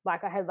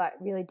 Like I had like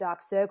really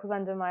dark circles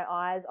under my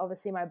eyes.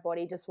 Obviously my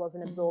body just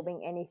wasn't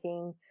absorbing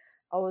anything.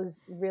 I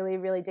was really,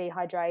 really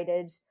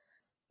dehydrated.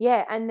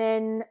 Yeah. And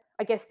then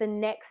I guess the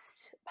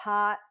next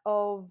part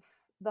of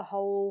the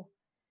whole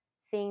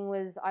thing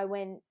was I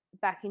went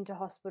back into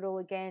hospital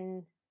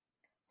again.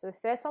 So the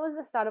first one was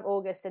the start of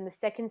August, and the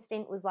second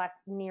stint was like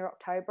near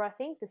October, I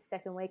think, the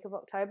second week of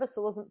October.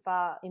 So it wasn't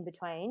far in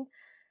between.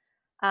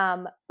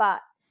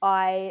 But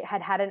I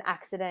had an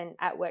accident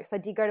at work. So I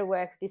did go to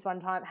work this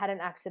one time, had an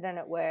accident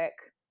at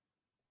work,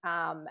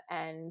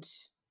 and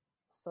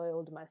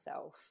soiled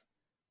myself.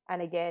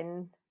 And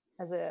again,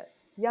 as a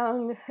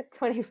young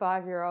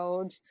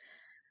 25-year-old,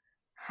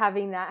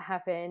 having that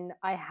happen,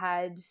 I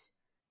had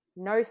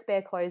no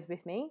spare clothes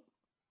with me.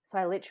 So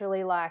I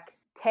literally like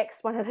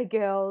text one of the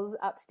girls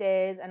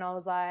upstairs and I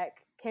was like,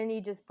 can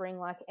you just bring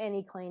like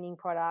any cleaning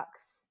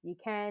products you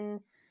can?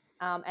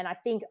 And I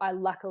think I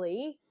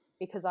luckily,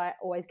 because I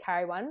always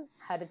carry one,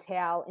 had a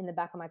towel in the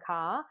back of my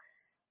car,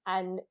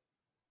 and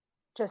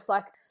just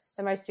like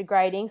the most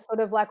degrading,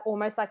 sort of like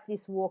almost like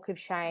this walk of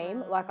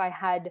shame. Like I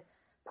had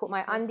put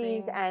my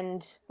undies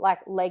and like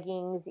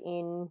leggings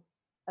in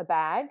a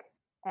bag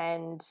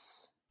and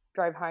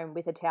drove home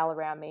with a towel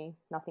around me,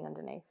 nothing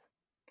underneath.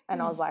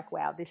 And I was like,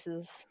 wow, this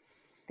is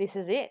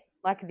it.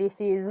 Like, this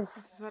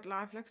is what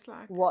life looks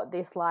like. What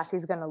this life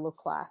is going to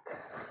look like.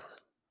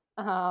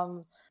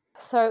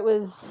 So it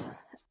was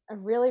a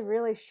really,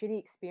 really shitty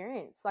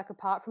experience. Like,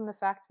 apart from the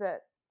fact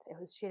that there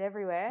was shit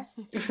everywhere,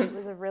 it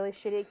was a really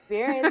shitty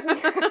experience.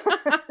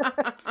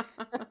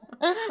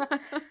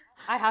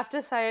 I have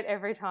to say it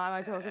every time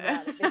I talk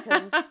about it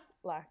because,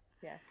 like,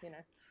 yeah, you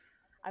know,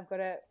 I've got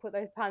to put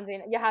those puns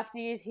in. You have to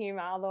use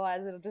humour,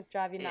 otherwise it'll just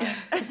drive you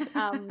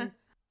nuts.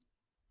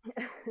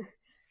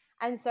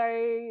 And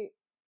so,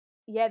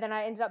 yeah, then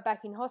I ended up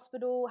back in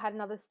hospital, had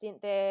another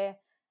stint there,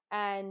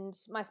 and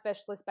my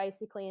specialist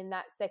basically in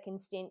that second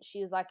stint,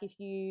 she was like, if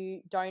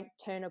you don't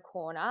turn a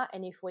corner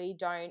and if we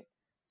don't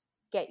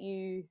get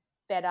you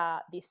better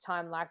this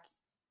time, like,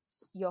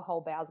 your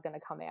whole bowel's going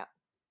to come out.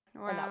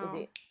 Wow. And that was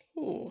it.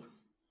 Ooh.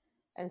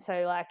 And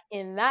so, like,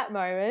 in that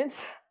moment,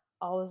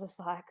 I was just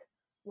like,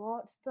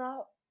 what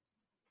the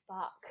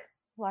fuck?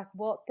 Like,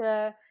 what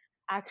the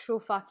actual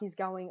fuck is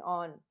going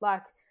on?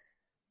 Like,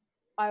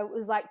 I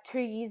was like 2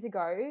 years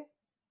ago,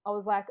 I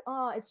was like,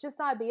 oh, it's just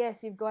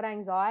IBS, you've got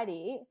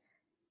anxiety,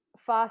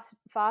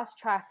 fast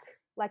track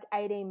like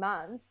 18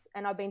 months,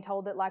 and I've been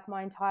told that like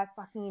my entire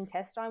fucking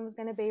intestine was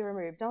going to be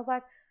removed. And I was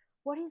like,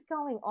 what is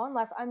going on?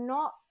 Like, I'm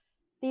not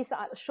this,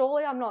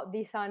 surely I'm not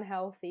this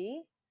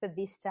unhealthy for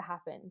this to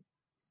happen.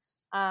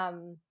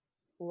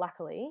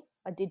 Luckily,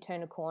 I did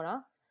turn a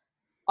corner.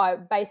 I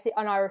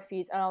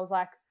refused, and I was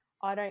like,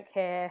 I don't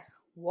care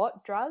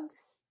what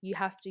drugs you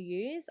have to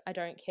use. I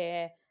don't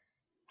care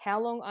how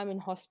long I'm in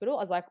hospital.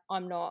 I was like,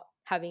 I'm not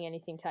having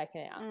anything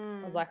taken out.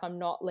 I was like, I'm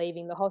not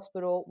leaving the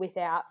hospital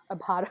without a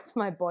part of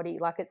my body.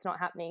 Like, it's not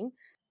happening.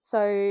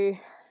 So,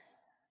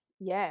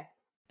 yeah.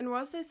 And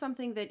was there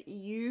something that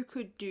you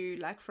could do,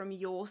 like from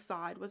your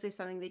side? Was there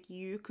something that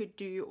you could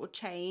do or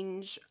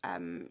change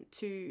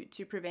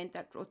to prevent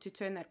that or to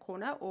turn that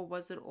corner? Or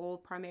was it all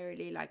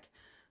primarily like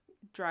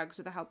drugs,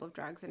 with the help of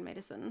drugs and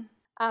medicine?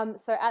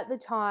 So at the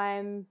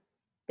time,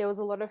 there was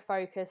a lot of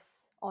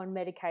focus on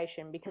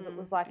medication because it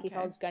was like, if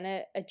I was going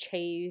to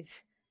achieve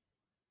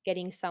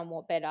getting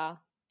somewhat better,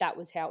 that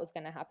was how it was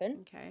going to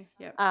happen. Okay,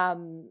 yep.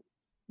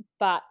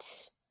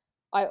 But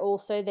I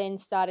also then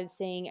started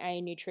seeing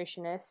a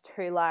nutritionist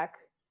who, like,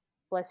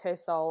 bless her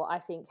soul, I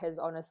think has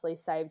honestly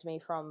saved me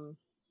from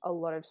a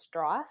lot of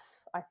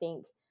strife. I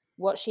think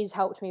what she's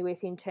helped me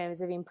with in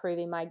terms of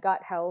improving my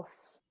gut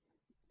health,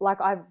 like,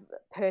 I've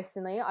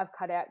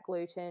cut out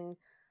gluten,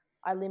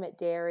 I limit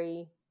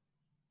dairy,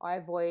 I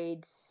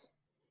avoid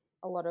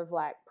a lot of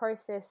like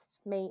processed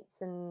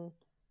meats and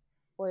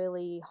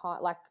oily, high,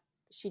 like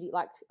shitty,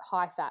 like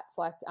high fats,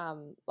 like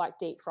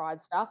deep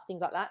fried stuff,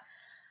 things like that.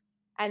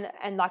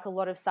 And like a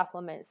lot of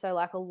supplements, so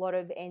like a lot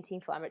of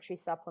anti-inflammatory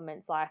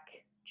supplements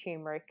like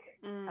turmeric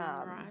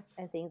Right.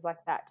 and things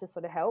like that to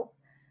sort of help.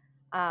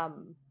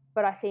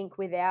 But I think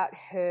without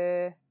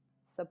her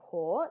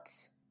support,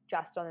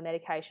 just on the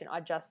medication,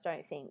 I just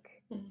don't think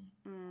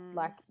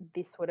like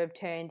this would have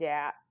turned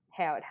out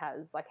how it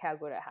has, like how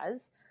good it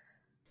has.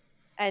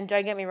 And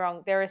don't get me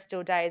wrong, there are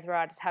still days where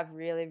I just have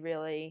really,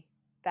 really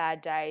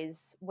bad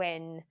days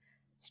when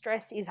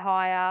stress is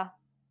higher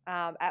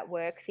at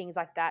work, things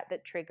like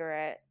that trigger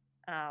it.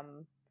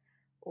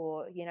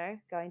 Or, you know,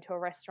 going to a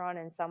restaurant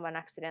and someone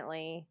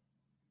accidentally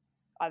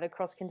either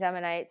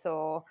cross-contaminates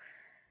or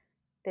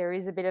there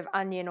is a bit of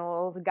onion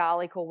or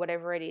garlic or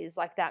whatever it is,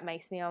 like that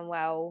makes me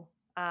unwell.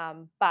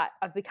 But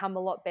I've become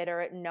a lot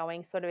better at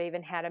knowing sort of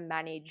even how to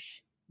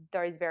manage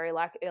those very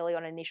like early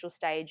on initial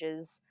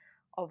stages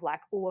of like,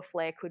 oh, a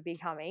flare could be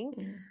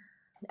coming.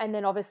 And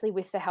then obviously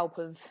with the help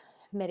of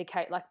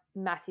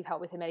massive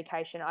help with the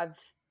medication, I've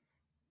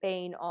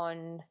been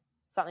on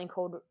something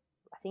called,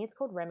 I think it's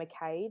called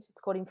Remicade. It's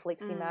called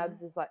infliximab.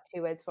 There's like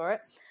 2 words for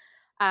it.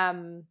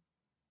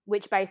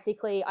 Which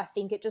basically I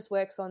think it just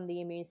works on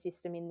the immune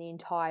system in the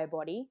entire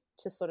body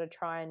to sort of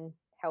try and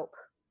help,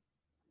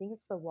 I think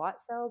it's the white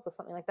cells or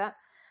something like that.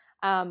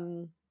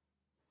 And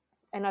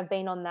I've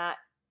been on that.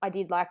 I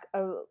did like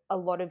a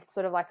lot of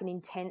sort of like an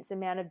intense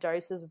amount of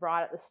doses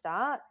right at the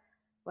start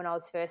when I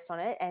was first on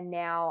it. And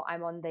now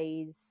I'm on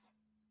these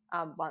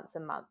once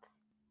a month,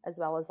 as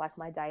well as like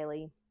my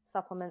daily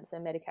supplements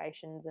and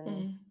medications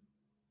and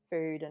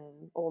food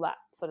and all that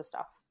sort of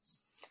stuff.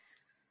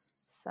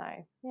 So,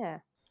 yeah.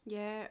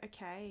 Yeah,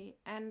 okay.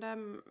 And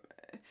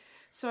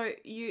so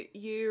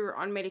you're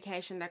on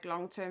medication like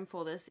long term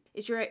for this.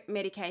 Is your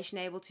medication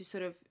able to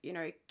sort of, you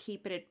know,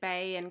 keep it at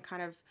bay and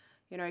kind of,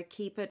 you know,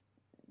 keep it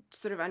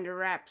sort of under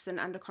wraps and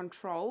under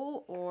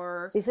control?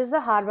 Or this is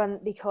the hard one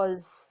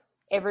because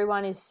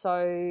everyone is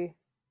so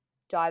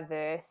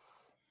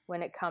diverse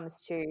when it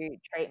comes to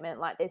treatment.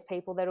 Like, there's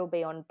people that will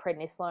be on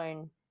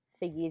prednisolone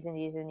for years and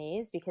years and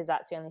years because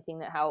that's the only thing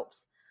that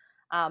helps.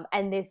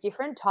 And there's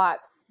different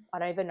types. I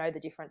don't even know the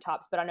different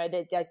types, but I know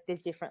that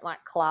there's different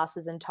like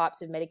classes and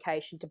types of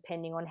medication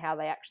depending on how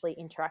they actually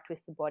interact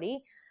with the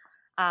body.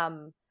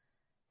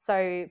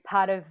 So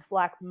part of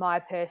like my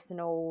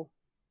personal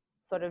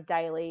sort of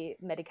daily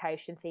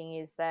medication thing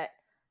is that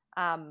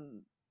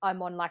I'm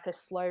on like a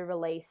slow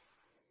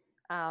release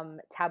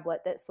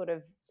tablet that sort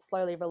of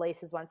slowly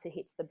releases once it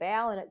hits the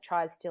bowel, and it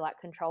tries to like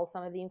control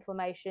some of the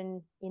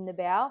inflammation in the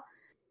bowel.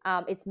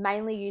 It's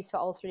mainly used for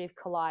ulcerative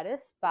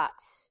colitis, but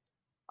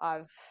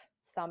I've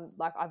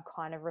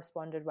kind of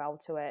responded well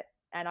to it,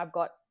 and I've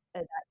got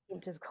that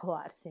hint of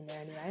colitis in there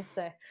anyway.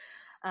 So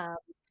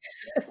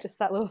just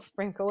that little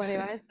sprinkle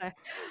anyway. So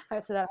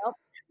hopefully that helps.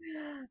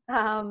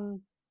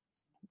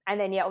 And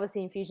then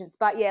obviously infusions,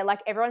 but like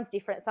everyone's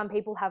different. Some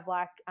people have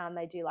like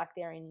they do like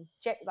their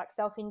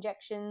self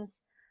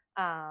injections.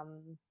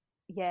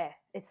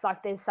 It's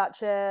like there's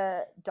such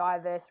a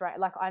diverse range.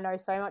 Like I know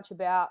so much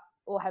about,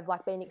 or have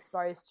like been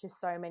exposed to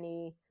so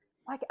many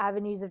like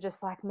avenues of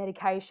just like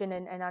medication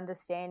and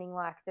understanding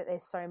like that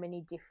there's so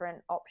many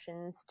different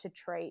options to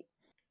treat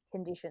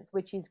conditions,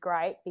 which is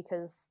great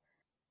because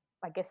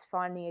I guess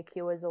finding a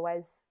cure is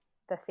always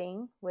the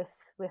thing with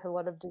a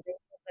lot of diseases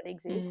that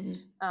exist.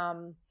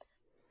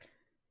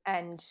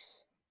 And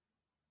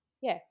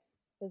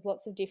there's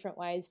lots of different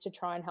ways to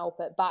try and help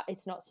it, but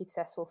it's not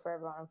successful for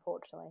everyone,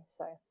 unfortunately.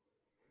 So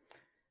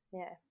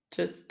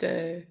just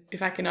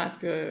if I can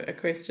ask a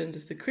question,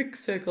 just a quick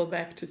circle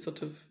back to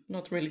sort of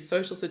not really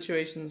social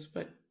situations,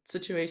 but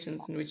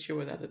situations in which you're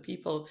with other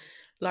people.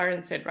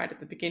 Lauren said right at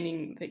the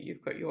beginning that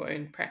you've got your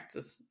own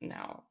practice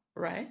now,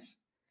 right?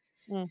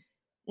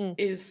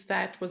 Was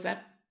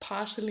that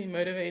partially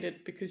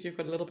motivated because you've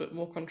got a little bit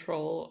more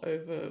control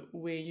over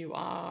where you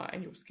are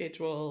and your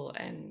schedule,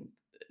 and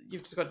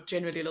you've just got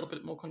generally a little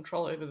bit more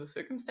control over the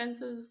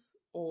circumstances?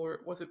 Or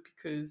was it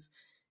because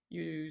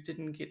you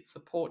didn't get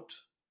support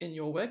in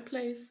your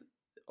workplace?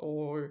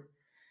 Or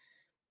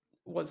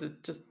was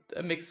it just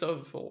a mix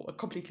of, or a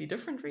completely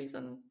different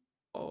reason?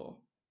 Or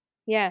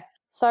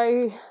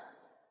so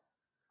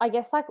I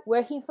guess like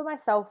working for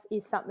myself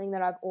is something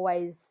that I've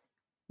always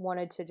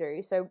wanted to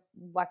do. So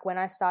like when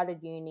I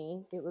started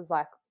uni, it was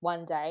like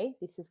one day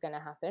this is going to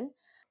happen.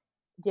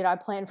 Did I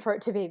plan for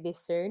it to be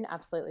this soon?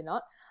 Absolutely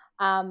not.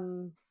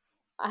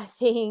 I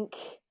think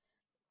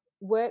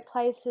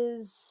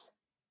workplaces,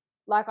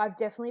 like I've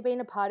definitely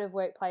been a part of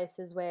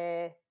workplaces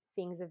where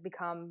things have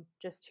become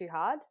just too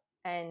hard,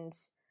 and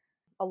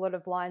a lot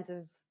of lines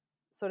have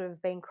sort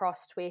of been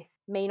crossed with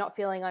me not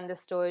feeling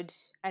understood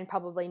and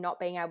probably not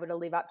being able to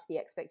live up to the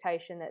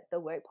expectation that the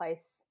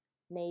workplace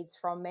needs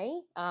from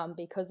me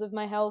because of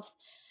my health.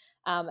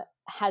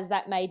 Has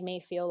that made me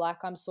feel like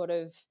I'm sort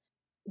of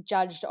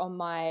judged on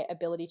my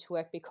ability to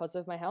work because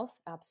of my health?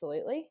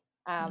 Absolutely.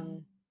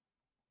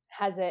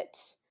 Has it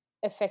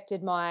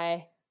affected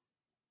my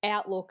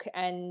outlook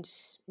and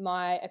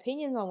my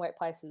opinions on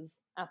workplaces?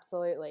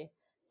 Absolutely.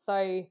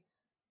 So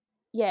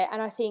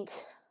and I think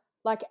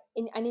like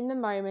in the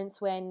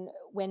moments when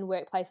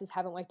workplaces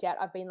haven't worked out,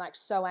 I've been like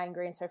so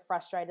angry and so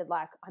frustrated,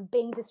 like I'm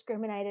being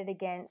discriminated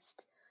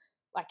against,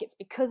 like it's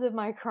because of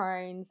my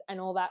Crohn's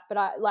and all that. But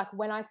I like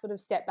when I sort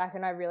of step back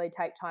and I really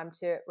take time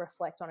to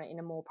reflect on it in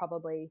a more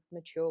probably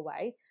mature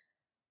way,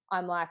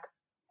 I'm like,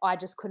 I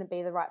just couldn't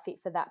be the right fit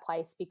for that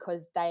place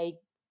because they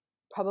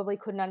probably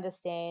couldn't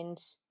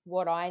understand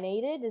what I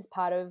needed as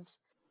part of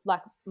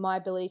like my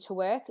ability to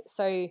work.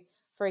 So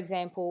for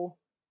example,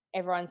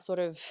 everyone's sort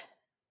of,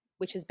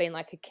 which has been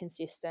like a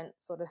consistent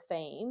sort of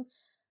theme,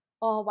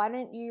 oh, why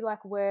don't you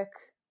like work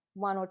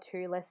 1 or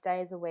 2 less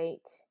days a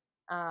week,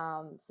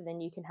 so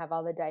then you can have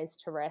other days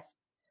to rest.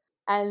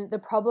 And the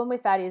problem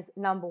with that is,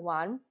 number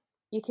one,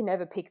 you can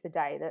never pick the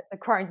day that the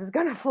Crohn's is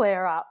going to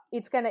flare up.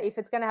 If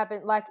it's going to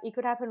happen, like it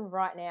could happen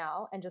right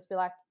now and just be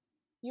like,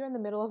 you're in the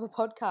middle of a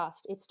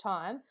podcast, it's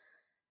time.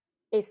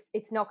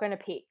 It's not going to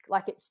pick.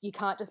 Like you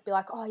can't just be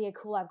like, oh yeah,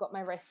 cool, I've got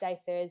my rest day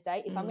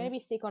Thursday. If I'm going to be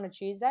sick on a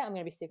Tuesday, I'm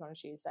going to be sick on a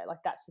Tuesday.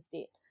 Like that's just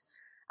it.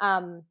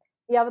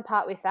 The other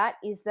part with that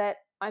is that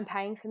I'm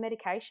paying for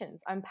medications.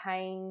 I'm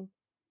paying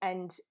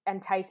and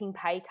taking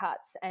pay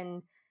cuts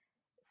and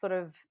sort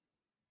of,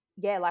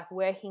 like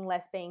working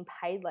less, being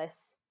paid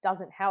less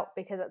doesn't help,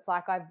 because it's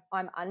like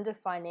I'm under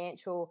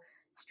financial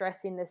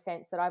stress in the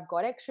sense that I've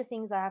got extra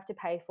things I have to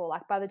pay for.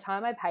 Like by the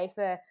time I pay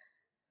for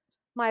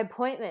my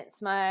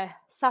appointments, my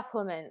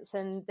supplements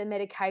and the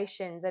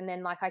medications, and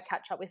then like I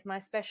catch up with my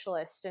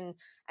specialist and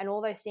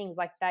all those things,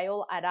 like they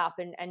all add up,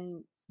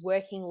 and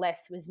working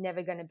less was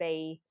never going to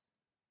be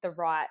the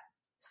right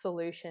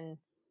solution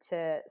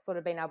to sort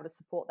of being able to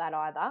support that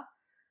either.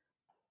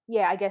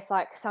 I guess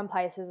like some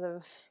places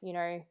have,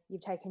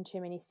 you've taken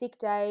too many sick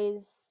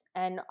days,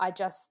 and I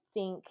just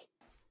think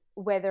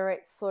whether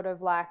it's sort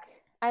of like,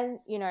 and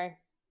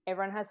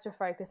everyone has to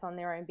focus on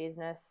their own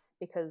business,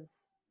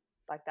 because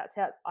like that's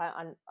how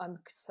I'm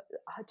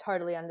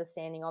totally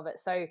understanding of it.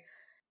 So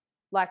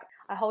like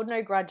I hold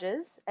no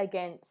grudges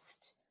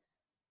against,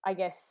 I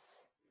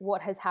guess,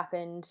 what has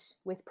happened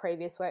with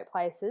previous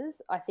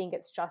workplaces. I think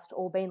it's just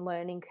all been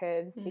learning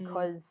curves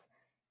because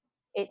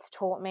it's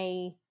taught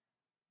me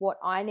what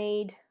I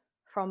need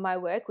from my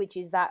work, which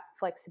is that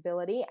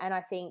flexibility. And I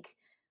think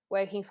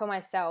working for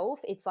myself,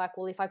 it's like,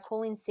 well, if I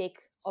call in sick,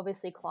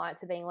 obviously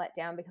clients are being let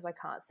down because I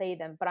can't see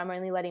them, but I'm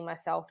only letting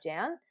myself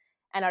down,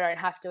 and I don't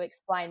have to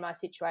explain my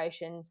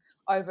situation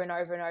over and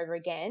over and over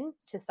again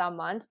to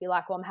someone to be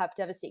like, well, I'm have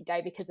to have a sick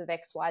day because of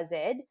X, Y,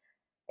 Z.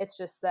 It's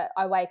just that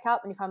I wake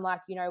up, and if I'm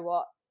like, you know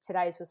what,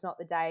 today's just not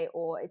the day,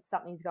 or it's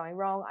something's going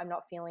wrong, I'm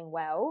not feeling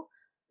well,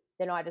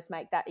 then I just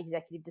make that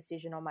executive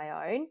decision on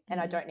my own, and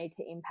I don't need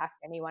to impact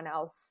anyone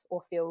else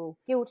or feel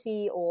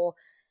guilty or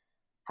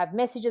have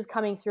messages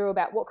coming through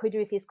about what could we do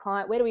with this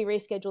client, where do we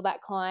reschedule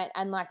that client,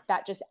 and like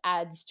that just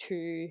adds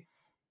to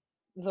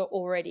the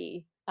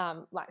already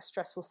like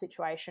stressful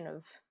situation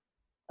of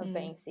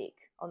being sick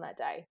on that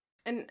day.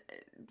 And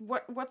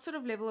what sort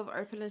of level of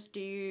openness do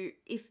you,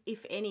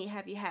 if any,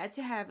 have you had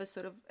to have a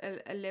sort of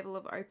a level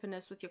of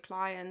openness with your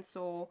clients,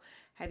 or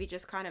have you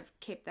just kind of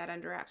kept that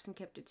under wraps and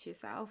kept it to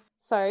yourself?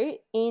 So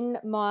in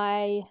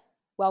my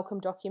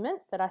welcome document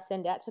that I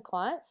send out to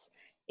clients,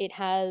 it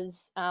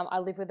has, I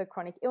live with a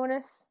chronic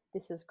illness.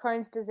 This is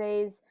Crohn's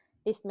disease.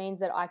 This means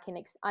that I can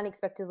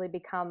unexpectedly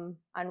become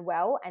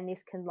unwell, and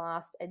this can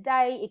last a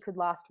day, it could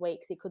last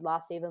weeks, it could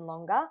last even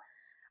longer.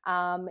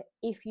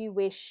 If you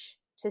wish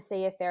to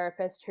see a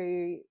therapist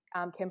who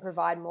can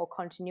provide more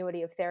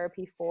continuity of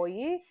therapy for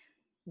you,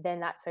 then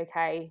that's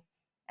okay.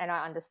 And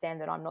I understand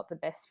that I'm not the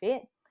best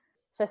fit.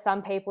 For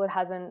some people, it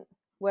hasn't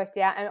worked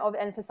out.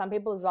 And for some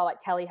people as well,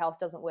 like telehealth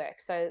doesn't work.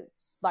 So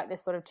like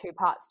there's sort of two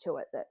parts to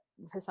it, that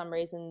for some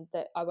reason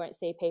that I won't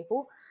see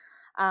people.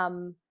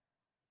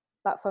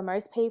 But for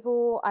most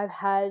people, I've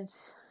had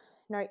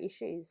no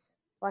issues.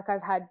 Like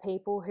I've had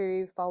people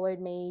who followed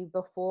me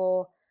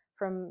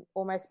from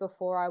almost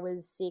before I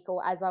was sick,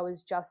 or as I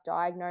was just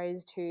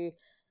diagnosed, who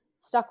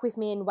stuck with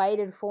me and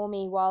waited for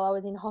me while I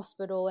was in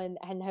hospital,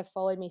 and have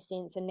followed me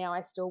since. And now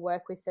I still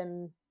work with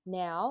them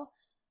now.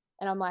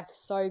 And I'm like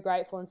so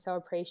grateful and so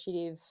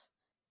appreciative,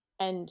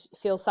 and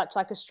feel such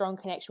like a strong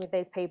connection with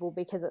these people,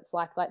 because it's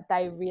like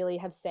they really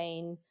have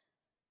seen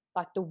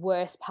like the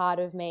worst part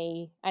of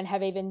me, and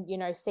have even, you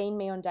know, seen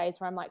me on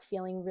days where I'm like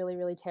feeling really,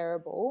 really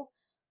terrible,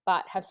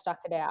 but have stuck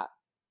it out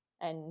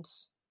and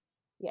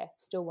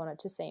still wanted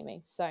to see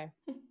me. So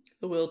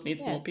the world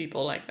needs more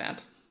people like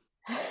that.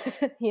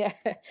 yeah.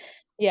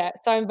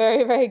 So I'm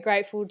very, very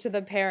grateful to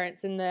the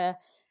parents and the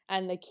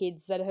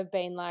kids that have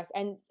been like,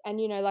 and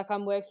you know, like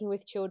I'm working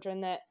with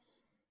children that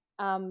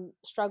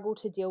struggle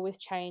to deal with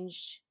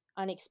change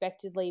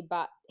unexpectedly,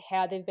 but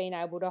how they've been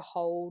able to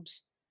hold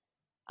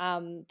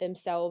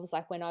themselves,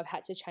 like when I've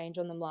had to change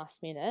on them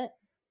last minute,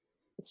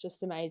 it's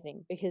just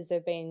amazing, because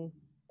they've been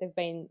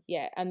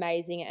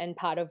amazing, and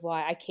part of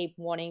why I keep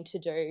wanting to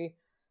do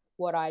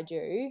what I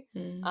do,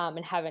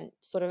 and haven't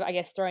sort of, I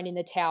guess, thrown in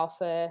the towel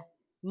for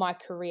my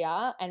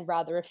career, and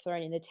rather have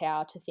thrown in the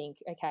towel to think,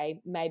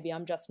 okay, maybe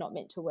I'm just not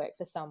meant to work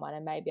for someone,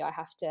 and maybe I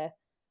have to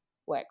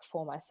work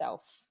for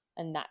myself,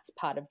 and that's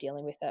part of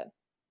dealing with it.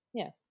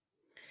 Yeah.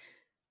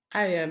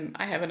 I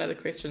have another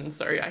question.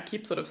 Sorry, I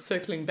keep sort of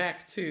circling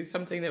back to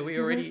something that we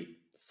already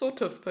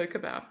sort of spoke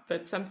about,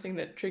 but something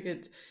that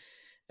triggered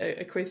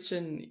a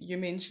question you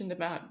mentioned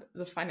about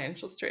the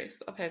financial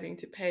stress of having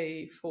to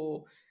pay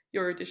for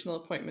your additional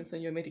appointments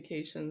and your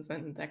medications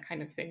and that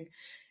kind of thing.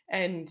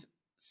 And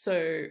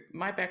so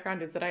my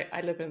background is that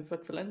I live in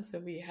Switzerland, so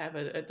we have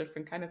a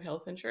different kind of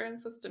health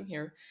insurance system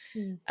here.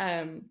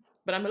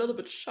 But I'm a little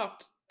bit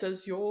shocked.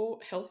 Does your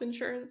health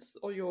insurance,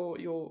 or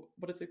your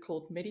what is it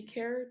called,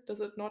 Medicare, does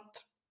it not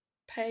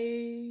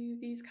pay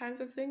these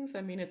kinds of things?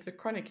 I mean, it's a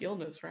chronic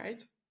illness,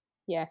 right?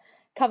 Yeah,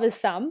 covers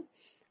some.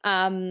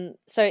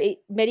 So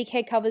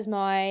Medicare covers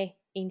my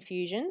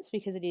infusions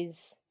because it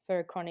is for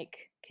a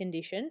chronic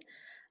condition.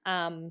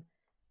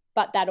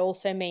 But that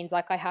also means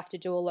like I have to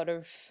do a lot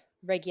of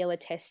regular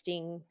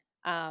testing,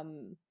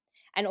 and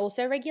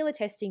also regular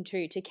testing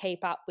too, to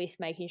keep up with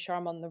making sure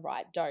I'm on the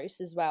right dose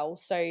as well.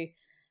 So,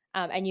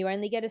 and you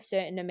only get a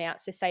certain amount.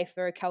 So say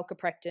for a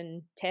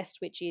calciprotectin test,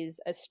 which is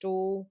a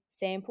stool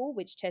sample,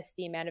 which tests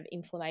the amount of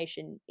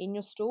inflammation in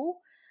your stool,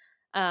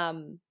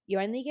 you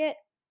only get,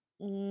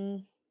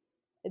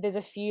 there's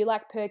a few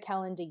like per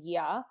calendar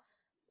year.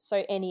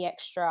 So any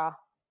extra,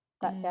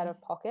 that's out of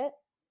pocket.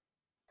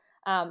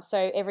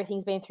 So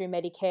everything's been through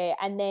Medicare.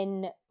 And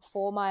then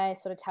for my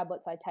sort of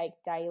tablets I take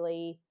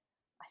daily,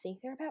 I think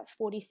they're about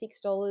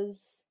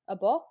 $46 a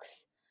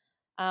box.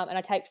 And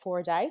I take 4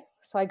 a day.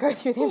 So I go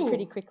through them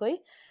pretty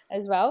quickly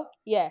as well.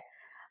 Yeah.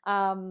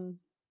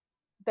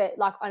 But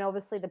like, and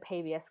obviously the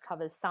PBS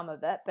covers some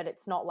of it, but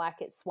it's not like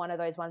it's one of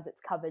those ones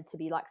that's covered to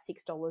be like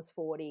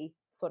 $6.40,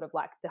 sort of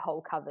like the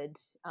whole covered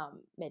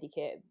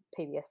Medicare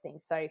PBS thing.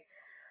 So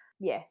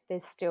yeah,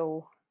 there's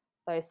still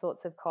those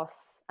sorts of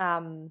costs.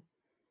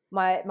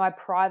 My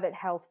private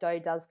health though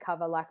does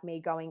cover like me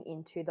going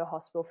into the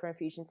hospital for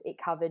infusions. It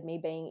covered me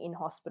being in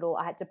hospital.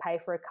 I had to pay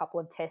for a couple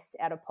of tests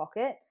out of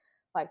pocket,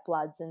 like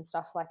bloods and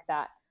stuff like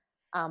that.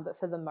 But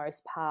for the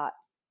most part,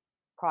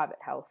 private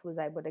health was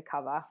able to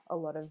cover a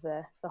lot of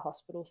the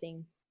hospital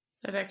thing.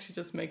 That actually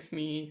just makes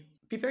me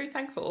be very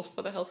thankful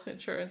for the health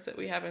insurance that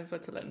we have in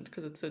Switzerland,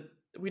 because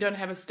we don't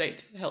have a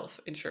state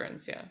health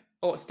insurance here,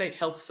 or a state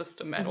health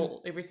system at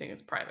all. Everything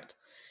is private.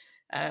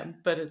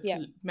 But it's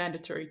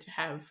mandatory to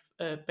have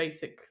a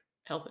basic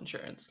health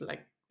insurance.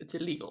 Like, it's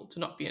illegal to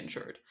not be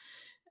insured.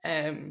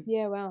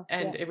 Wow.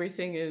 And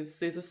everything is,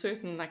 there's a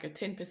certain, like a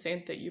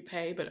 10% that you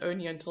pay, but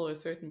only until a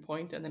certain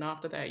point, and then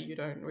after that you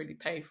don't really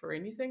pay for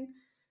anything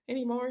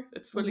anymore.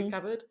 It's fully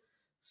covered.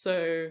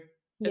 So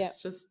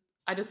it's just,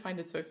 I just find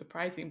it so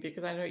surprising,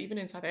 because I know even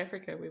in South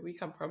Africa, where we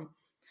come from,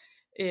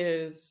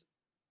 is,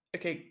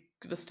 okay,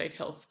 the state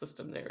health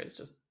system there is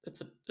just,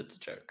 it's a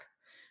joke.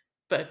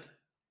 But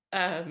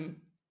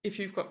if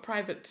you've got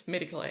private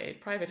medical aid,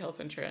 private health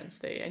insurance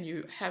there, and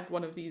you have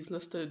one of these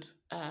listed,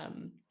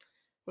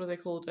 what are they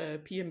called,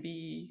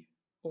 PMB,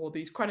 or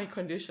these chronic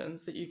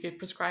conditions that you get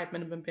prescribed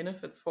minimum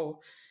benefits for,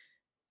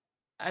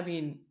 I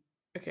mean,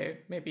 okay,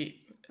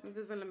 maybe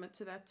there's a limit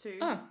to that too.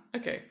 Oh,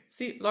 okay.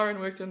 See, Lauren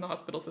worked in the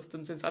hospital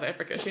systems in South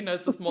Africa. She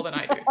knows this more than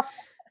I do.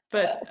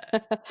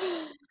 But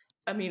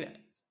I mean,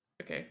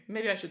 okay,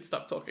 maybe I should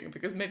stop talking,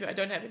 because maybe I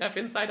don't have enough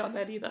insight on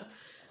that either.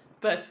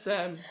 But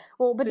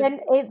well, but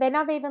then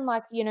I've even,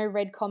 like,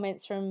 read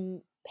comments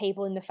from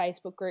people in the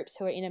Facebook groups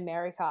who are in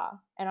America,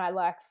 and I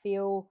like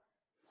feel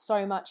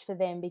so much for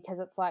them, because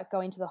it's like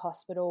going to the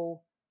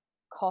hospital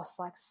costs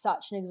like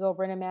such an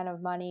exorbitant amount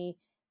of money,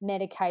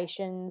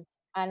 medications,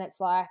 and it's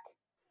like,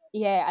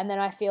 yeah, and then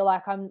I feel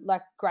like I'm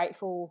like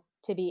grateful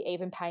to be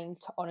even paying,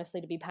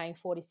 honestly, to be paying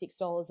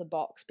 $46 a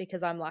box,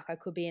 because I'm like, I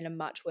could be in a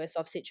much worse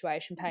off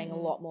situation paying a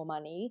lot more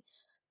money.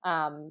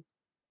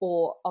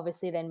 Or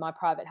obviously then my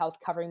private health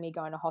covering me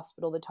going to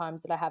hospital the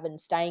times that I have, and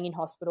staying in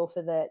hospital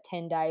for the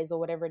 10 days or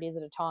whatever it is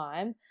at a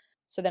time.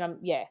 So then I'm,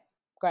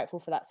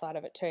 grateful for that side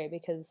of it too,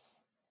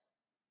 because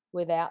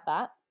without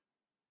that,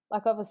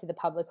 like, obviously the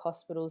public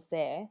hospital's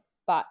there,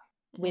 but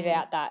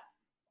without that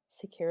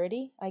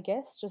security, I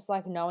guess, just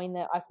like knowing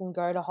that I can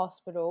go to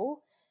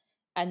hospital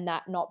and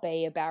that not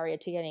be a barrier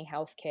to getting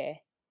healthcare,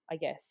 I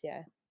guess,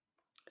 yeah.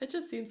 It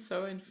just seems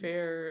so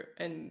unfair.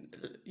 And,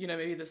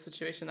 maybe the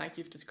situation like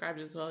you've described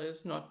as well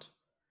is not,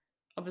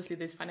 obviously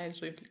there's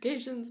financial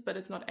implications, but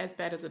it's not as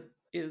bad as it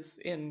is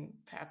in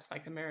perhaps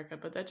like America.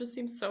 But that just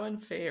seems so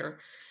unfair,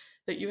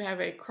 that you have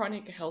a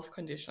chronic health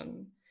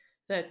condition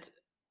that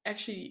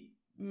actually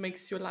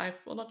makes your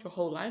life, well, not your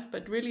whole life,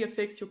 but really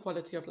affects your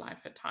quality of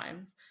life at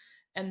times.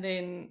 And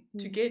then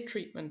to get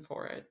treatment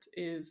for it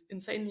is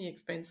insanely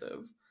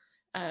expensive.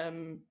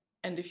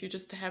 And if you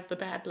just have the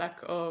bad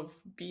luck of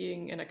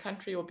being in a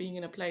country or being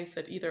in a place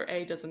that either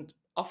A, doesn't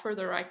offer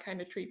the right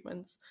kind of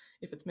treatments,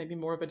 if it's maybe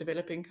more of a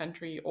developing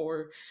country,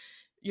 or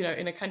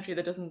in a country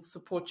that doesn't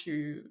support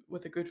you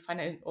with a good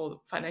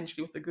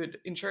financially with a good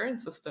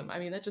insurance system, I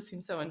mean, that just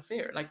seems so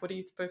unfair. Like, what are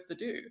you supposed to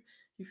do?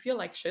 You feel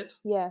like shit.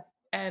 Yeah.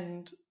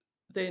 And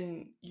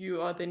then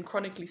you are then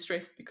chronically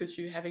stressed because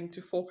you're having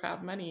to fork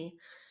out money.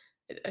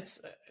 It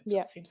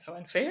just seems so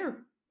unfair.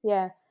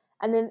 Yeah.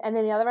 And then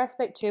the other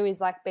aspect too is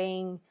like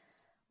being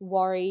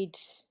worried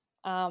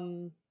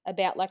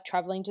about like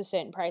traveling to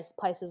certain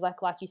places, like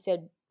you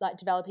said, like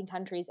developing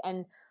countries,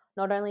 and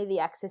not only the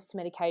access to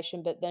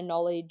medication, but the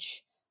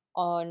knowledge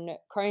on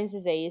Crohn's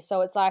disease.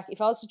 So it's like, if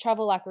I was to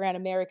travel like around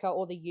America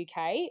or the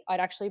UK, I'd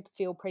actually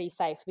feel pretty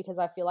safe, because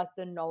I feel like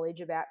the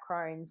knowledge about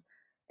Crohn's,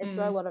 it's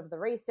where a lot of the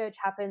research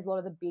happens, a lot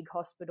of the big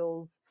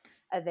hospitals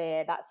are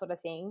there, that sort of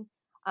thing.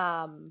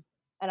 And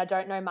I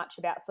don't know much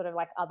about sort of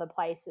like other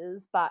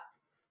places, but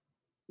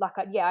like,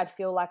 I'd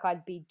feel like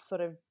I'd be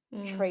sort of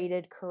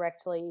treated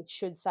correctly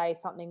should say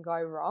something go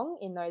wrong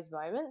in those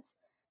moments.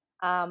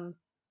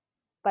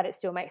 But it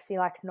still makes me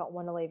like not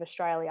want to leave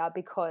Australia,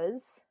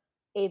 because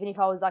even if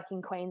I was like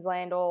in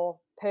Queensland or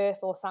Perth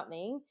or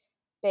something,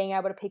 being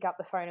able to pick up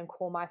the phone and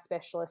call my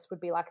specialist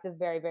would be like the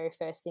very, very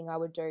first thing I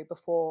would do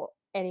before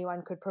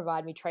anyone could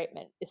provide me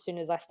treatment, as soon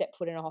as I step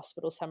foot in a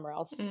hospital somewhere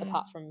else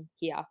apart from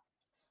here.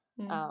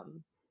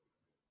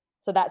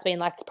 So that's been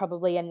like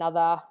probably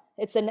another,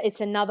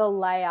 it's another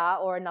layer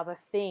or another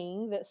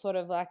thing that sort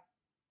of like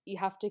you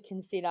have to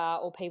consider,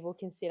 or people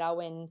consider,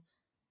 when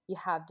you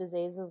have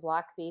diseases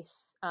like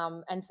this.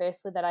 And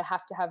firstly, that I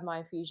have to have my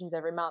infusions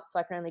every month, so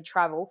I can only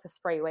travel for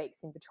 3 weeks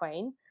in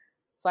between.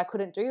 So I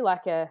couldn't do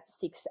like a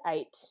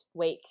 6-8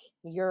 week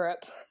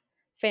Europe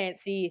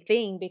fancy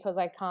thing, because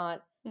I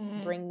can't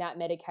bring that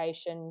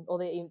medication or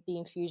the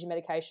infusion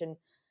medication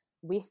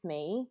with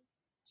me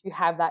to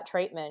have that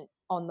treatment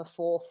on the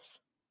 4th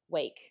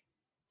week.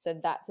 So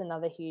that's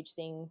another huge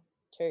thing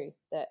too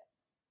that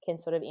can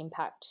sort of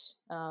impact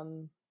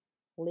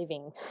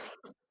living.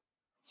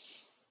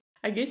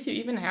 I guess you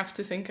even have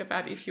to think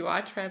about, if you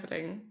are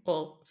traveling,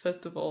 well,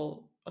 first of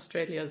all,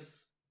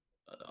 Australia's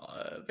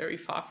very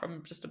far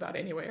from just about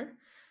anywhere.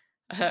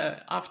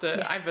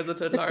 After I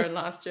visited Lauren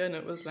last year, and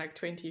it was like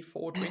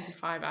 24,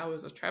 25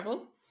 hours of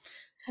travel.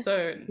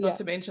 So not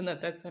to mention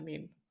that's, I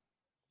mean,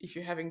 if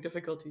you're having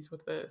difficulties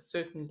with a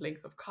certain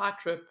length of car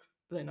trip,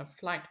 then a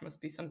flight must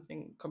be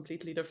something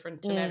completely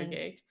different to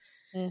navigate.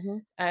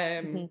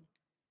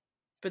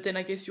 But then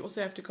I guess you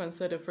also have to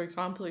consider, for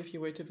example, if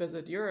you were to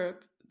visit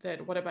Europe,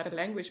 that what about a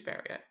language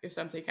barrier if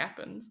something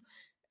happens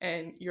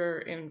and you're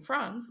in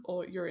France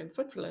or you're in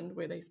Switzerland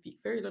where they speak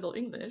very little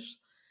English,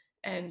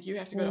 and you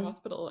have to go to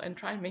hospital and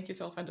try and make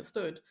yourself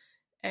understood.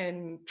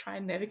 and try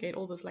and navigate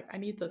all this, like, I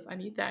need this, I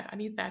need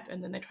that,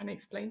 and then they're trying to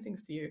explain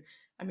things to you.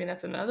 I mean,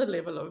 that's another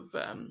level of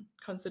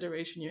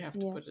consideration you have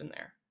to put in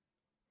there.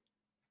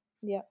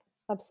 Yeah,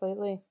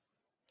 absolutely.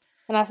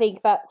 And I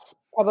think that's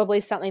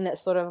probably something that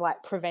sort of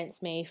like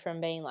prevents me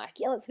from being like,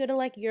 yeah, let's go to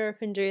like Europe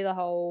and do the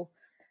whole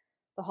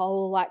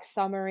like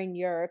summer in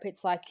Europe.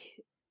 It's like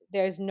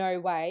there's no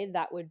way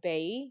that would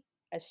be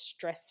a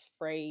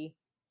stress-free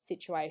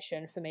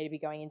situation for me to be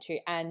going into,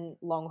 and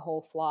long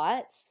haul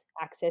flights,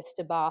 access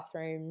to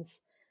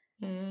bathrooms.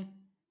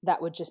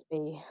 That would just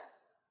be,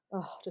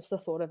 just the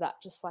thought of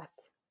that just like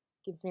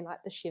gives me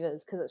like the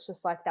shivers, because it's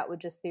just like that would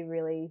just be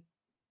really,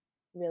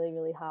 really,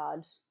 really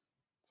hard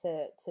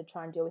to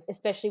try and deal with,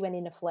 especially when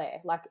in a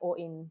flare, like, or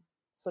in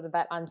sort of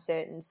that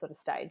uncertain sort of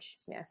stage.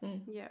 Yeah.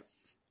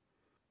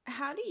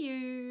 How do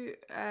you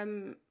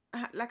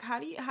how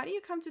do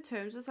you come to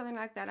terms with something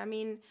like that? I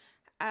mean,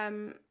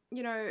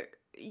 you know,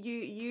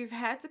 you've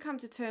had to come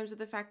to terms with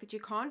the fact that you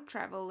can't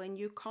travel and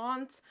you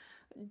can't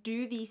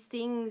do these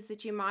things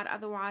that you might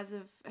otherwise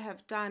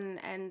have done,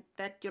 and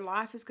that your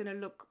life is going to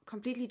look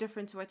completely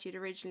different to what you'd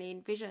originally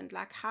envisioned.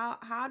 Like,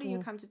 how do you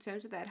come to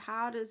terms with that?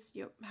 How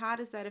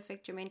does that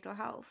affect your mental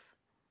health?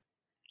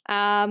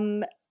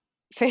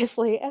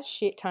 Firstly, a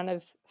shit ton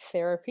of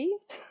therapy.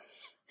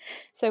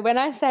 So when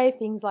I say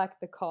things like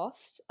the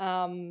cost,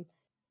 I've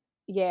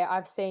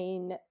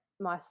seen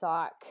my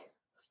psych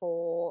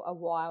for a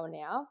while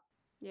now.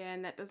 Yeah,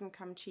 and that doesn't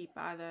come cheap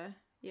either.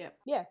 Yep.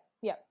 Yeah.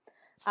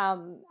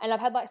 And I've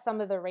had like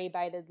some of the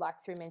rebated, like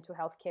through mental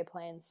health care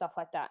plans, stuff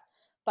like that.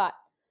 But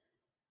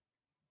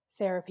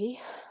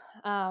therapy,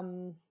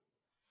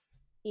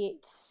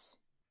 it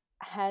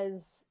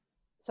has,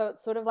 so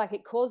it's sort of like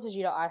it causes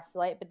you to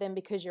isolate, but then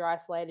because you're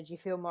isolated, you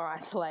feel more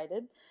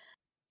isolated.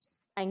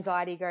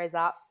 Anxiety goes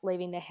up,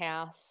 leaving the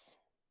house.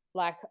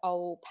 Like,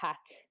 I'll pack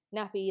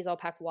nappies, I'll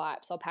pack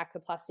wipes, I'll pack a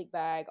plastic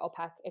bag, I'll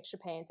pack extra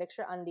pants,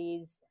 extra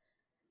undies,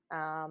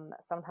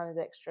 sometimes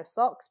extra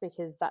socks,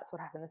 because that's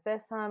what happened the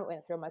first time. It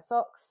went through my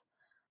socks.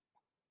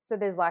 So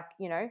there's like,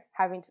 you know,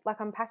 having to,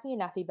 like, I'm packing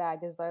a nappy bag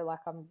as though like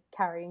I'm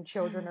carrying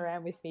children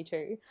around with me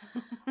too.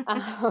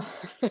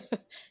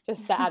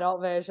 Just the adult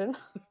version.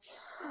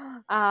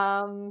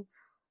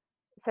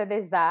 So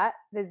there's that.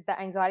 There's the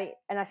anxiety.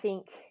 And I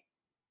think,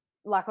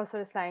 like I was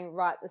sort of saying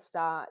right at the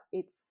start,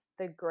 it's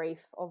the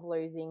grief of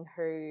losing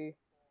who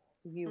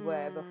you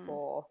were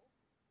before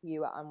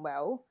you were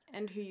unwell.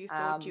 And who you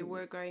thought you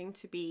were going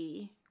to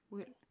be.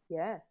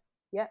 Yeah.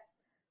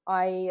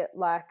 I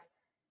like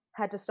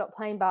had to stop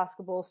playing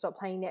basketball, stop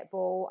playing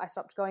netball. I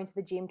stopped going to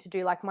the gym to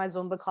do like my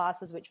Zumba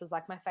classes, which was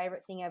like my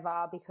favorite thing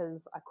ever,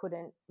 because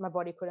my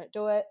body couldn't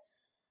do it.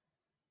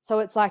 So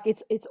it's like,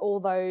 it's all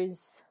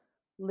those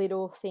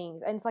little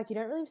things. And it's like, you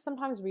don't really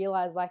sometimes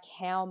realize like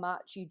how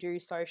much you do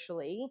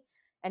socially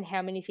and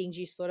how many things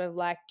you sort of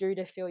like do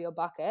to fill your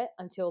bucket,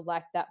 until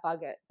like that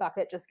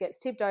bucket just gets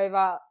tipped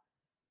over,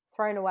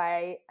 thrown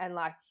away, and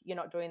like you're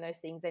not doing those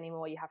things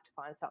anymore. You have to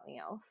find something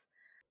else.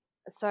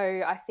 So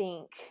I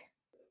think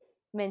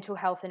mental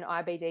health and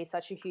IBD is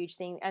such a huge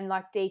thing. And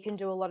like Deakin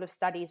do a lot of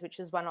studies, which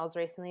is one I was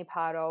recently a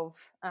part of.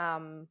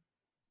 So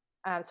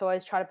I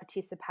always try to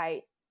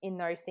participate in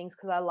those things,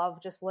 because I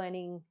love just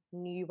learning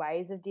new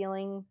ways of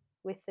dealing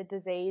with the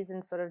disease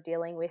and sort of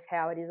dealing with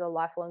how it is a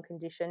lifelong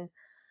condition.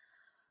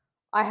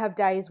 I have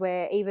days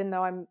where, even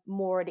though I'm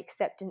more at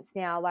acceptance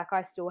now, like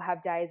I still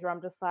have days where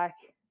I'm just like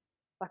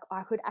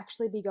I could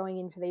actually be going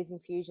in for these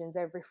infusions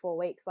every 4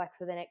 weeks, like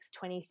for the next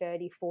 20,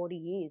 30, 40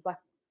 years. Like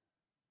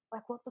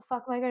what the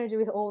fuck am I going to do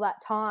with all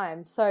that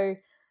time? So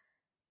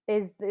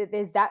there's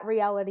that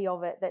reality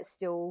of it that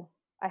still,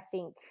 I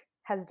think,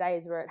 has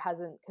days where it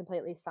hasn't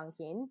completely sunk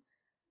in.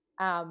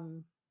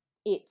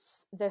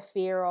 It's the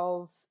fear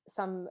of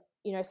some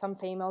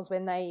females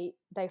when they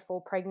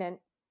fall pregnant,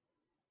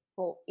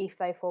 or if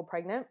they fall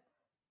pregnant,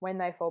 when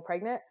they fall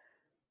pregnant,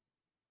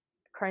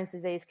 Crohn's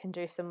disease can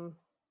do some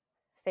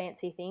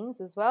fancy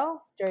things as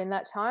well during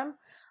that time,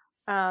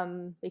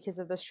 because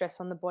of the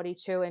stress on the body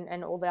too,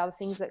 and all the other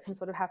things that can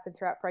sort of happen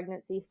throughout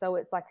pregnancy. So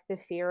it's like the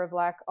fear of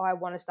like, oh, I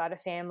want to start a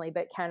family,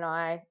 but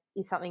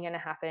is something going to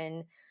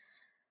happen?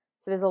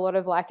 So there's a lot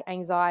of like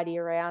anxiety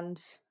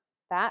around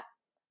that.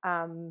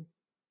 And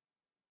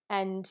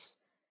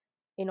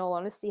in all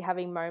honesty,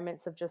 having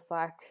moments of just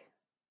like,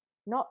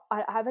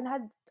 I haven't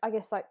had, I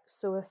guess, like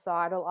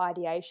suicidal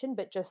ideation,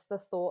 but just the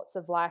thoughts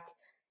of like,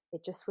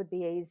 it just would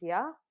be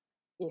easier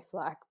if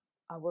like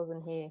I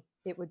wasn't here.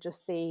 It would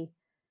just be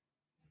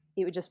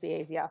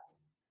easier,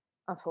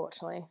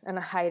 unfortunately. And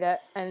I hate it.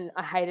 And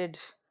I hated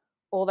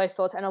all those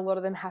thoughts. And a lot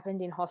of them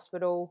happened in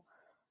hospital.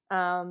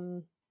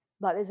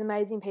 Like, there's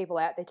amazing people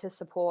out there to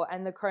support,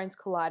 and the Crohn's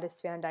Colitis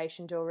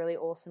Foundation do a really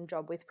awesome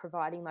job with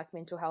providing like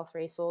mental health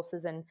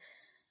resources. And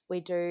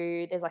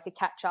there's like a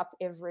catch up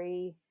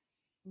every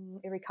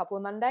couple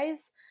of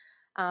Mondays.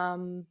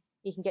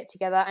 You can get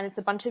together, and it's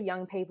a bunch of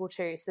young people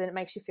too, so then it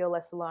makes you feel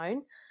less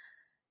alone,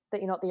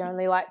 that you're not the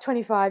only like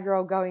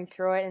 25-year-old going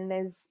through it. And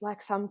there's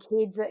like some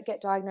kids that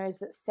get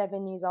diagnosed at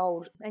 7 years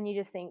old, and you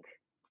just think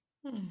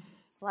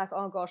like,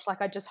 oh gosh,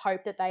 like I just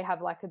hope that they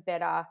have like a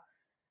better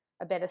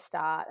a better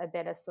start, a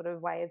better sort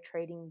of way of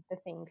treating the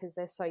thing because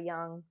they're so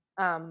young.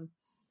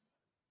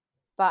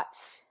 But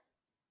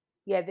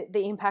yeah,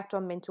 the impact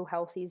on mental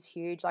health is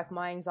huge. Like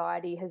my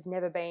anxiety has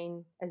never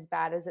been as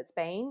bad as it's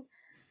been.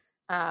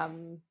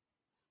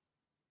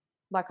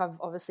 Like I've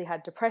obviously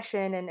had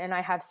depression and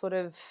I have sort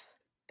of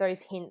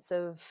those hints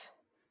of,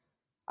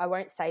 I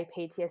won't say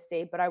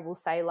PTSD, but I will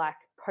say like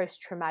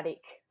post-traumatic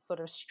sort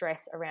of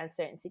stress around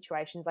certain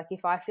situations. Like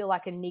if I feel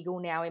like a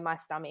niggle now in my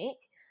stomach,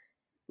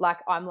 like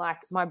I'm like,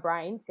 my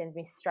brain sends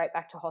me straight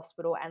back to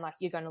hospital and like,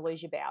 you're going to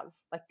lose your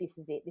bowels. Like this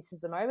is it. This is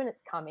the moment,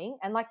 it's coming.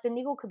 And like the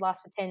niggle could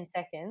last for 10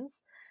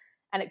 seconds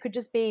and it could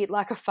just be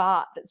like a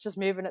fart that's just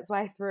moving its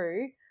way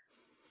through.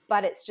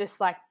 But it's just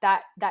like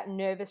that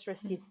nervous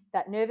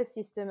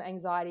system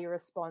anxiety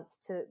response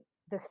to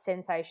the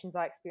sensations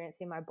I experience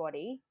in my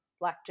body,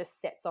 like just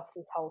sets off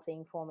this whole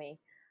thing for me.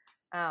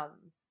 And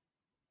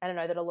I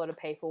know that a lot of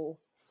people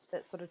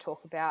that sort of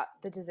talk about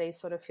the disease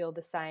sort of feel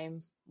the same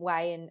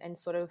way and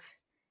sort of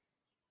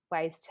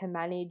ways to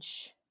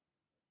manage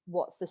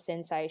what's the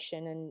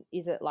sensation and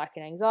is it like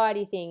an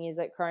anxiety thing? Is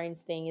it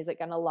Crohn's thing? Is it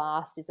going to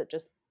last? Is it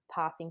just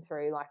passing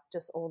through? Like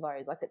just all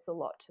those, like it's a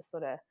lot to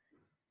sort of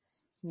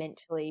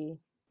mentally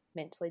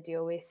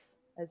deal with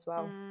as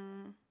well.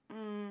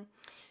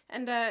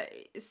 And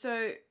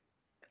so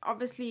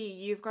obviously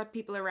you've got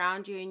people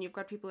around you and you've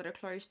got people that are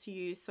close to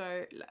you,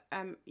 so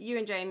you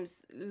and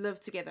James live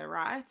together,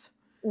 right?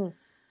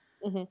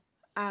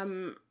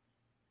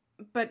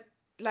 But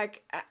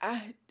like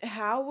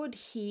how would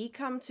he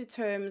come to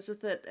terms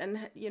with it?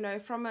 And you know,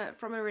 from a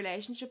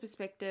relationship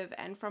perspective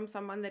and from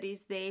someone that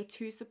is there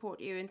to support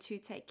you and to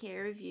take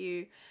care of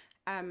you,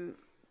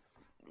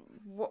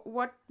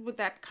 what would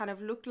that kind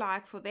of look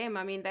like for them?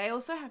 I mean, they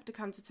also have to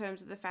come to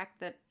terms with the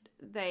fact that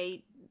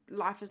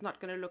life is not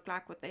going to look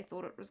like what they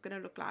thought it was going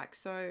to look like.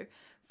 So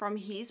from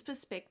his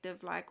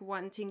perspective, like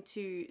wanting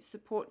to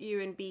support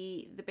you and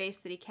be the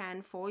best that he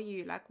can for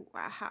you, like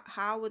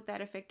how would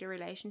that affect a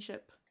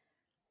relationship?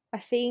 I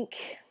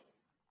think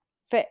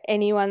for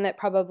anyone that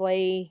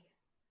probably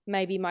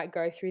maybe might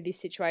go through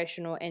this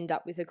situation or end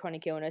up with a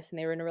chronic illness and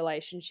they're in a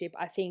relationship,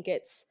 I think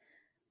it's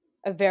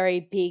a very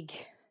big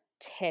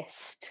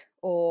test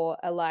or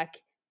a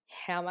like,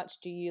 how much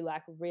do you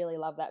like really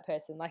love that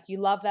person? Like you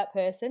love that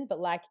person, but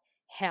like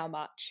how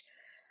much?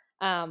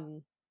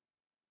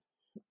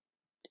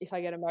 If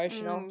I get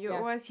emotional. You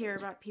always hear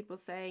about people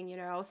saying, you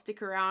know, I'll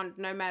stick around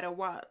no matter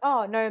what.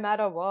 Oh, no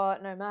matter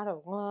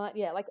what.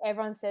 Yeah, like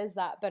everyone says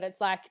that, but it's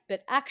like,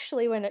 but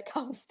actually when it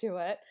comes to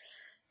it,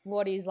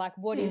 what is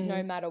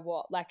no matter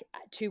what? Like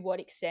to what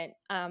extent?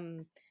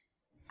 And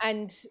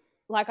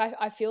like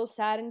I feel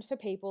saddened for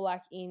people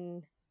like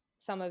in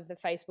some of the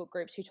Facebook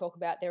groups who talk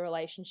about their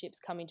relationships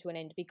coming to an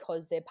end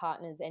because their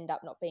partners end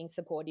up not being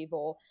supportive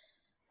or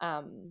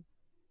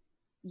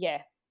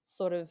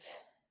sort of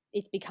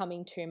it's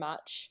becoming too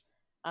much.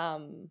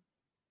 And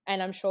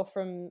I'm sure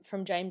from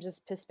James's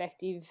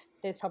perspective,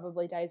 there's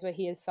probably days where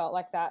he has felt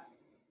like that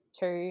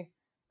too.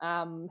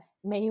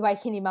 Me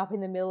waking him up in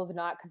the middle of the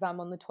night because I'm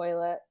on the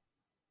toilet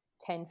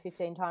 10,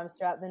 15 times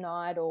throughout the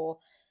night or,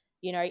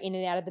 you know, in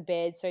and out of the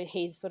bed. So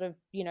he's sort of,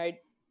 you know,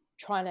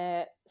 trying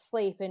to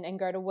sleep and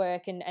go to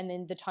work. And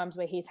then the times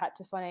where he's had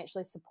to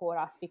financially support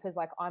us because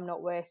like I'm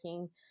not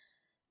working,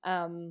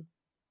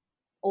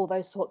 all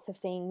those sorts of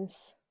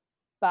things.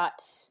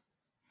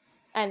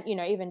 And, you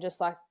know, even just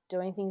like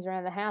doing things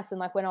around the house. And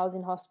like when I was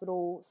in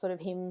hospital, sort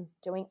of him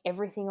doing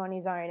everything on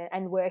his own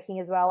and working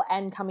as well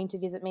and coming to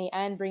visit me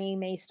and bringing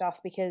me stuff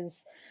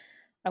because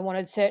I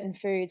wanted certain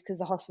foods because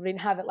the hospital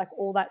didn't have it, like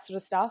all that sort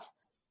of stuff.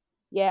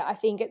 Yeah, I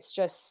think it's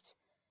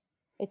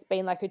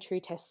been like a true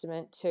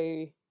testament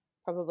to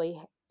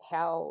probably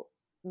how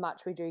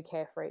much we do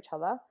care for each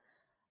other,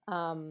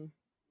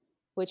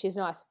 which is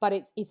nice. But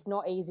it's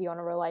not easy on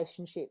a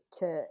relationship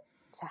to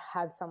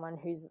have someone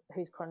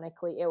who's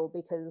chronically ill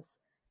because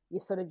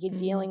you're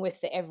dealing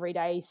with the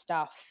everyday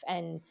stuff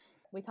and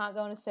we can't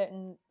go on a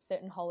certain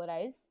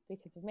holidays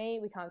because of me.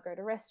 We can't go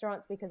to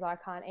restaurants because I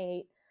can't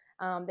eat.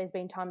 There's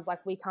been times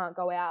like we can't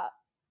go out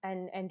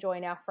and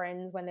join our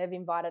friends when they've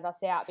invited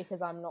us out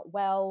because I'm not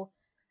well.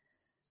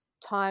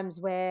 Times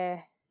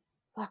where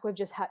like we've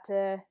just had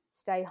to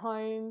stay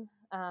home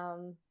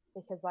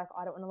because like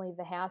I don't want to leave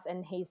the house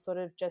and he's sort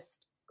of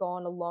just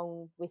gone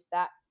along with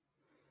that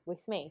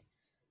with me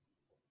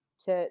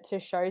to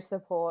show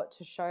support,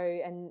 to show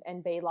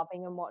and be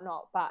loving and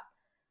whatnot. But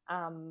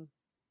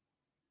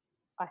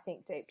I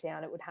think deep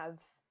down it would have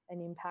an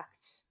impact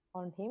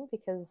on him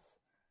because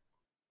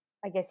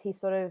I guess he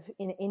sort of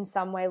in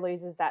some way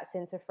loses that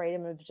sense of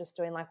freedom of just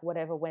doing like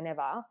whatever,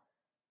 whenever.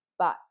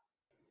 But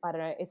I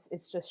don't know,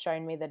 it's just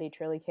shown me that he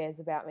truly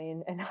cares about me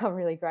and I'm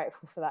really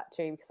grateful for that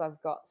too because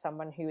I've got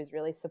someone who is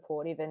really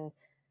supportive and,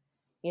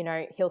 you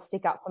know, he'll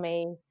stick up for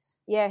me.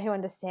 Yeah, who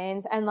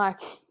understands. And like,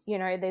 you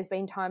know, there's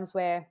been times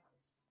where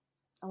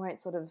I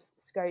won't sort of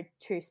go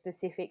too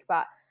specific,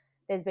 but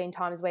there's been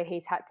times where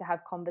he's had to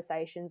have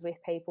conversations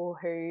with people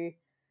who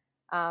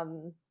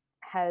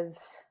have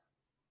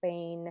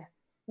been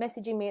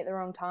messaging me at the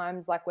wrong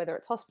times, like whether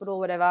it's hospital or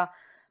whatever,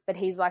 but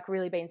he's like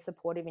really been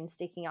supportive in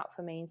sticking up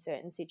for me in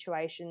certain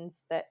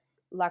situations that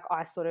like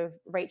I sort of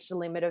reached the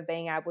limit of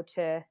being able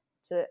to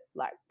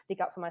like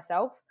stick up for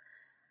myself.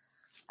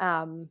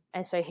 And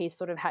so he's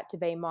sort of had to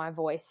be my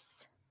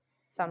voice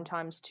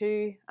sometimes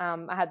too.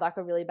 I had like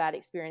a really bad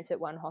experience at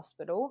one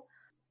hospital,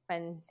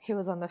 and he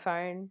was on the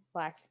phone,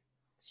 like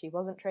she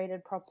wasn't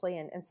treated properly,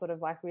 and sort of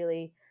like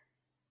really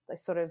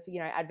sort of, you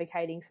know,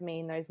 advocating for me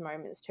in those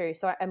moments too.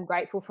 So I'm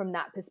grateful from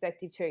that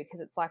perspective too, because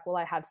it's like, well,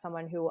 I have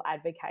someone who will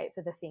advocate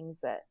for the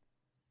things that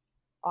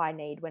I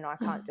need when I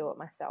can't do it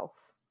myself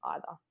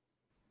either.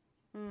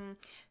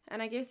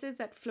 And I guess there's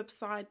that flip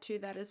side to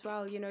that as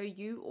well. You know,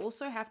 you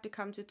also have to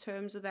come to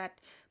terms with that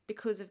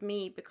because of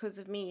me,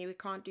 we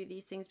can't do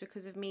these things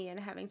because of me, and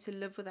having to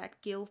live with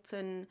that guilt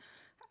and,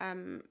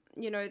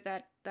 you know,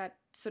 that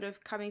sort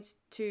of coming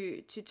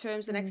to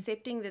terms and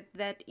accepting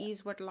that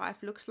is what life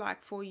looks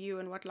like for you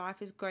and what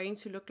life is going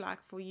to look like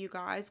for you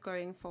guys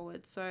going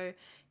forward. So,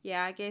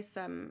 yeah, I guess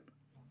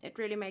it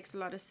really makes a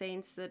lot of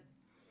sense that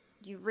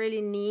you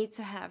really need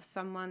to have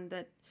someone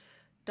that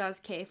does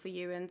care for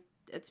you, and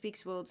it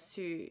speaks words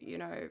to, you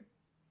know,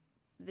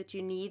 that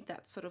you need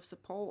that sort of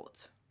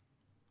support.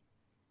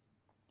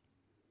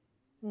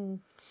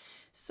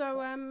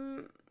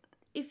 So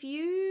if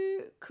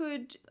you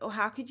could, or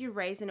how could you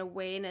raise an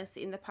awareness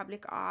in the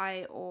public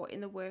eye or in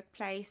the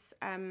workplace,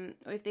 or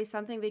if there's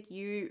something that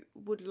you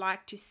would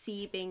like to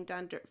see being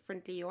done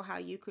differently, or how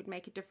you could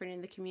make it different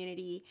in the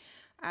community,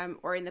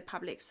 or in the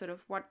public, sort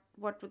of what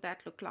would that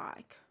look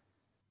like?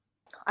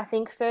 I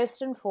think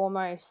first and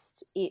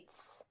foremost,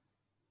 it's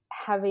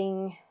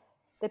having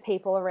the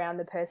people around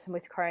the person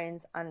with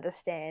Crohn's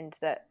understand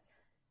that,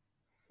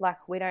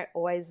 like, we don't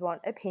always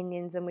want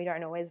opinions and we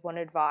don't always want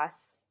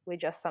advice. We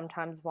just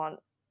sometimes want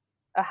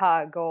a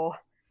hug or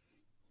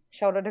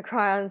shoulder to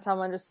cry on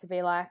someone, just to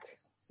be like,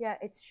 yeah,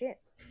 it's shit.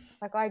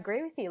 Like, I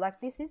agree with you. Like,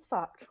 this is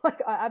fucked.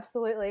 Like, I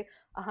absolutely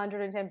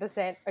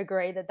 110%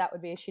 agree that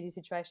would be a shitty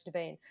situation to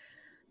be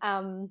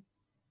in.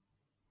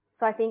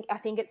 So I think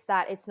it's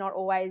that. It's not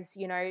always,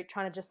 you know,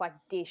 trying to just like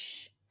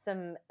dish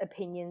some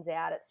opinions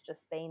out. It's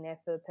just being there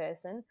for the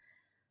person.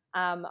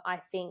 I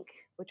think,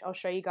 which I'll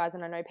show you guys,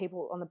 and I know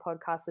people on the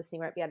podcast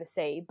listening won't be able to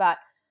see, but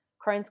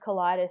Crohn's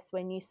colitis,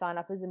 when you sign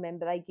up as a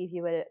member, they give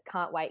you a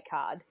can't wait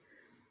card.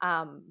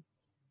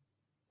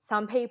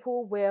 Some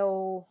people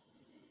will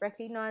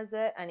recognize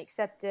it and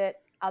accept it.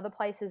 Other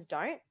places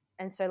don't.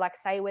 And so, like,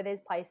 say where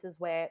there's places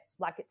where,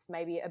 like, it's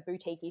maybe a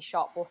boutique-y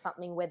shop or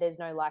something where there's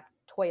no, like,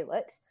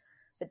 toilet,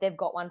 but they've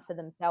got one for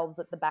themselves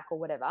at the back or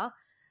whatever.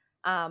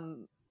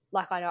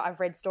 Like, I know I've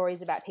read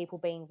stories about people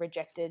being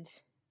rejected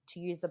to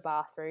use the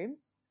bathroom,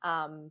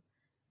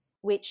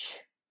 which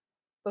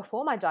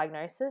before my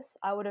diagnosis,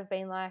 I would have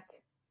been like,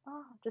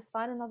 oh, just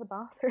find another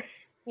bathroom,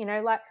 you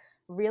know, like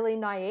really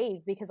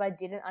naive, because I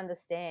didn't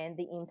understand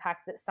the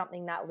impact that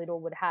something that little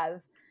would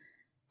have.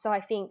 So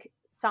I think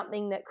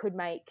something that could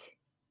make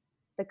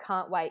the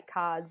can't wait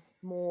cards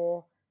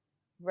more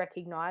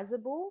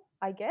recognizable,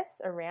 I guess,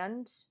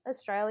 around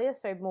Australia,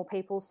 so more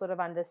people sort of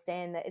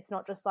understand that it's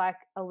not just like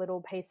a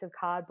little piece of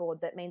cardboard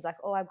that means like,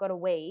 oh, I've got a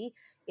wee.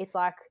 It's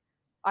like,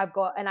 I've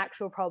got an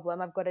actual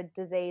problem, I've got a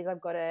disease,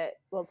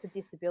 it's a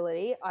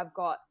disability, I've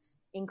got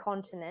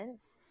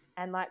incontinence,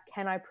 and like,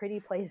 can I pretty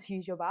please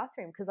use your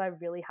bathroom because I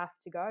really have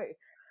to go.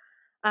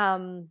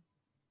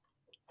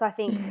 So I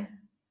think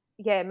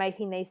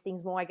making these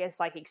things more, I guess,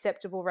 like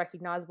acceptable,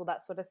 recognizable,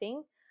 that sort of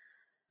thing.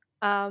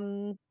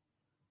 And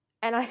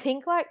I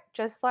think like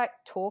just like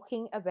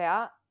talking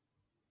about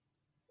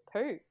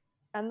poo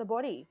and the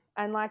body,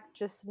 and like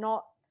just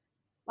not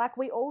like,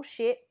 we all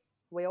shit,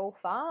 we all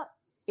fart.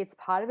 It's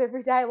part of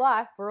everyday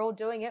life. We're all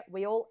doing it.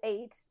 We all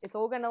eat. It's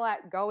all going to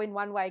like go in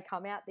one way,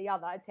 come out the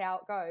other. It's how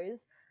it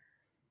goes.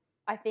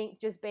 I think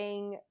just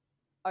being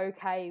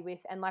okay with,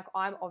 and like,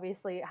 I'm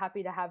obviously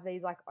happy to have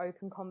these like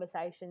open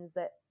conversations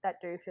that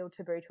do feel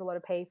taboo to a lot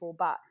of people.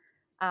 But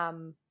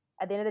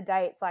at the end of the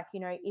day, it's like, you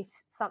know, if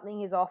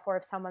something is off, or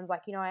if someone's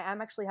like, you know, I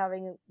am actually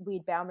having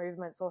weird bowel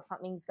movements or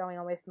something's going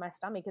on with my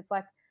stomach, it's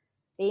like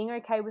being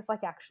okay with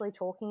like actually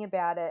talking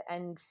about it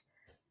and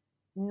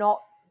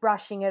not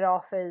brushing it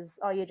off as,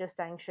 oh, you're just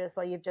anxious,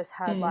 or you've just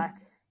had like,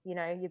 you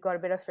know, you've got a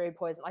bit of food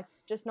poison, like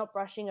just not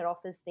brushing it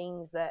off as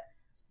things that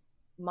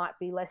might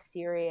be less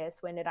serious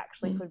when it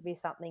actually could be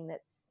something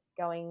that's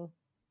going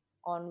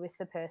on with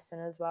the person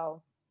as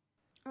well.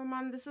 Oh,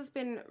 Mum, this has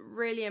been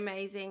really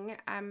amazing.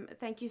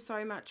 Thank you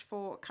so much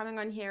for coming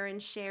on here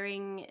and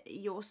sharing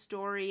your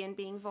story and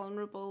being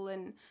vulnerable,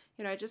 and,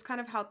 you know, just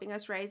kind of helping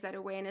us raise that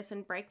awareness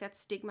and break that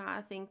stigma.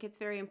 I think it's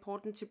very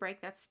important to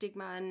break that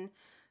stigma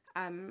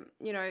and,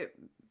 you know,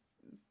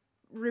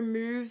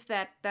 remove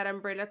that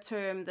umbrella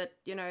term that,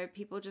 you know,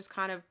 people just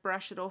kind of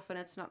brush it off and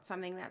it's not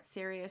something that's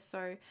serious.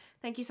 So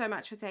thank you so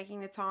much for taking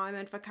the time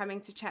and for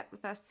coming to chat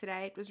with us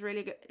today. It was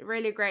really good,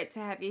 really great to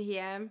have you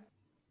here.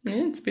 Yeah,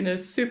 it's been a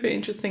super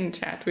interesting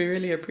chat. We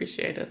really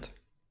appreciate it.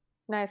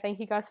 No, thank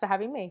you guys for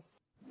having me.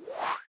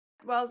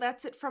 Well,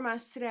 that's it from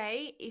us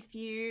today. If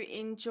you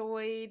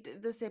enjoyed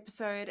this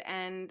episode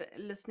and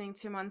listening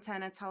to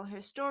Montana tell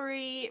her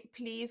story,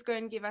 please go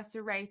and give us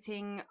a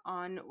rating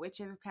on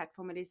whichever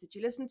platform it is that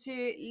you listen to.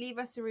 Leave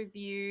us a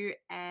review.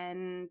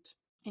 And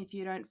if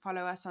you don't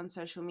follow us on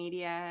social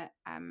media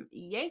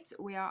yet,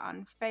 we are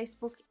on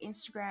Facebook,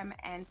 Instagram,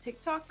 and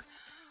TikTok.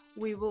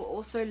 We will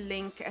also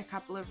link a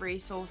couple of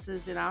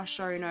resources in our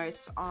show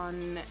notes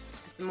on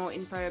some more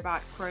info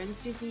about Crohn's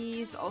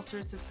disease,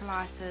 ulcerative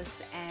colitis,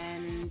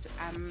 and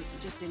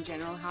just in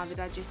general how the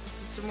digestive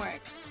system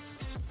works.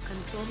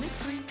 Until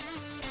next week.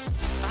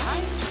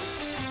 Bye.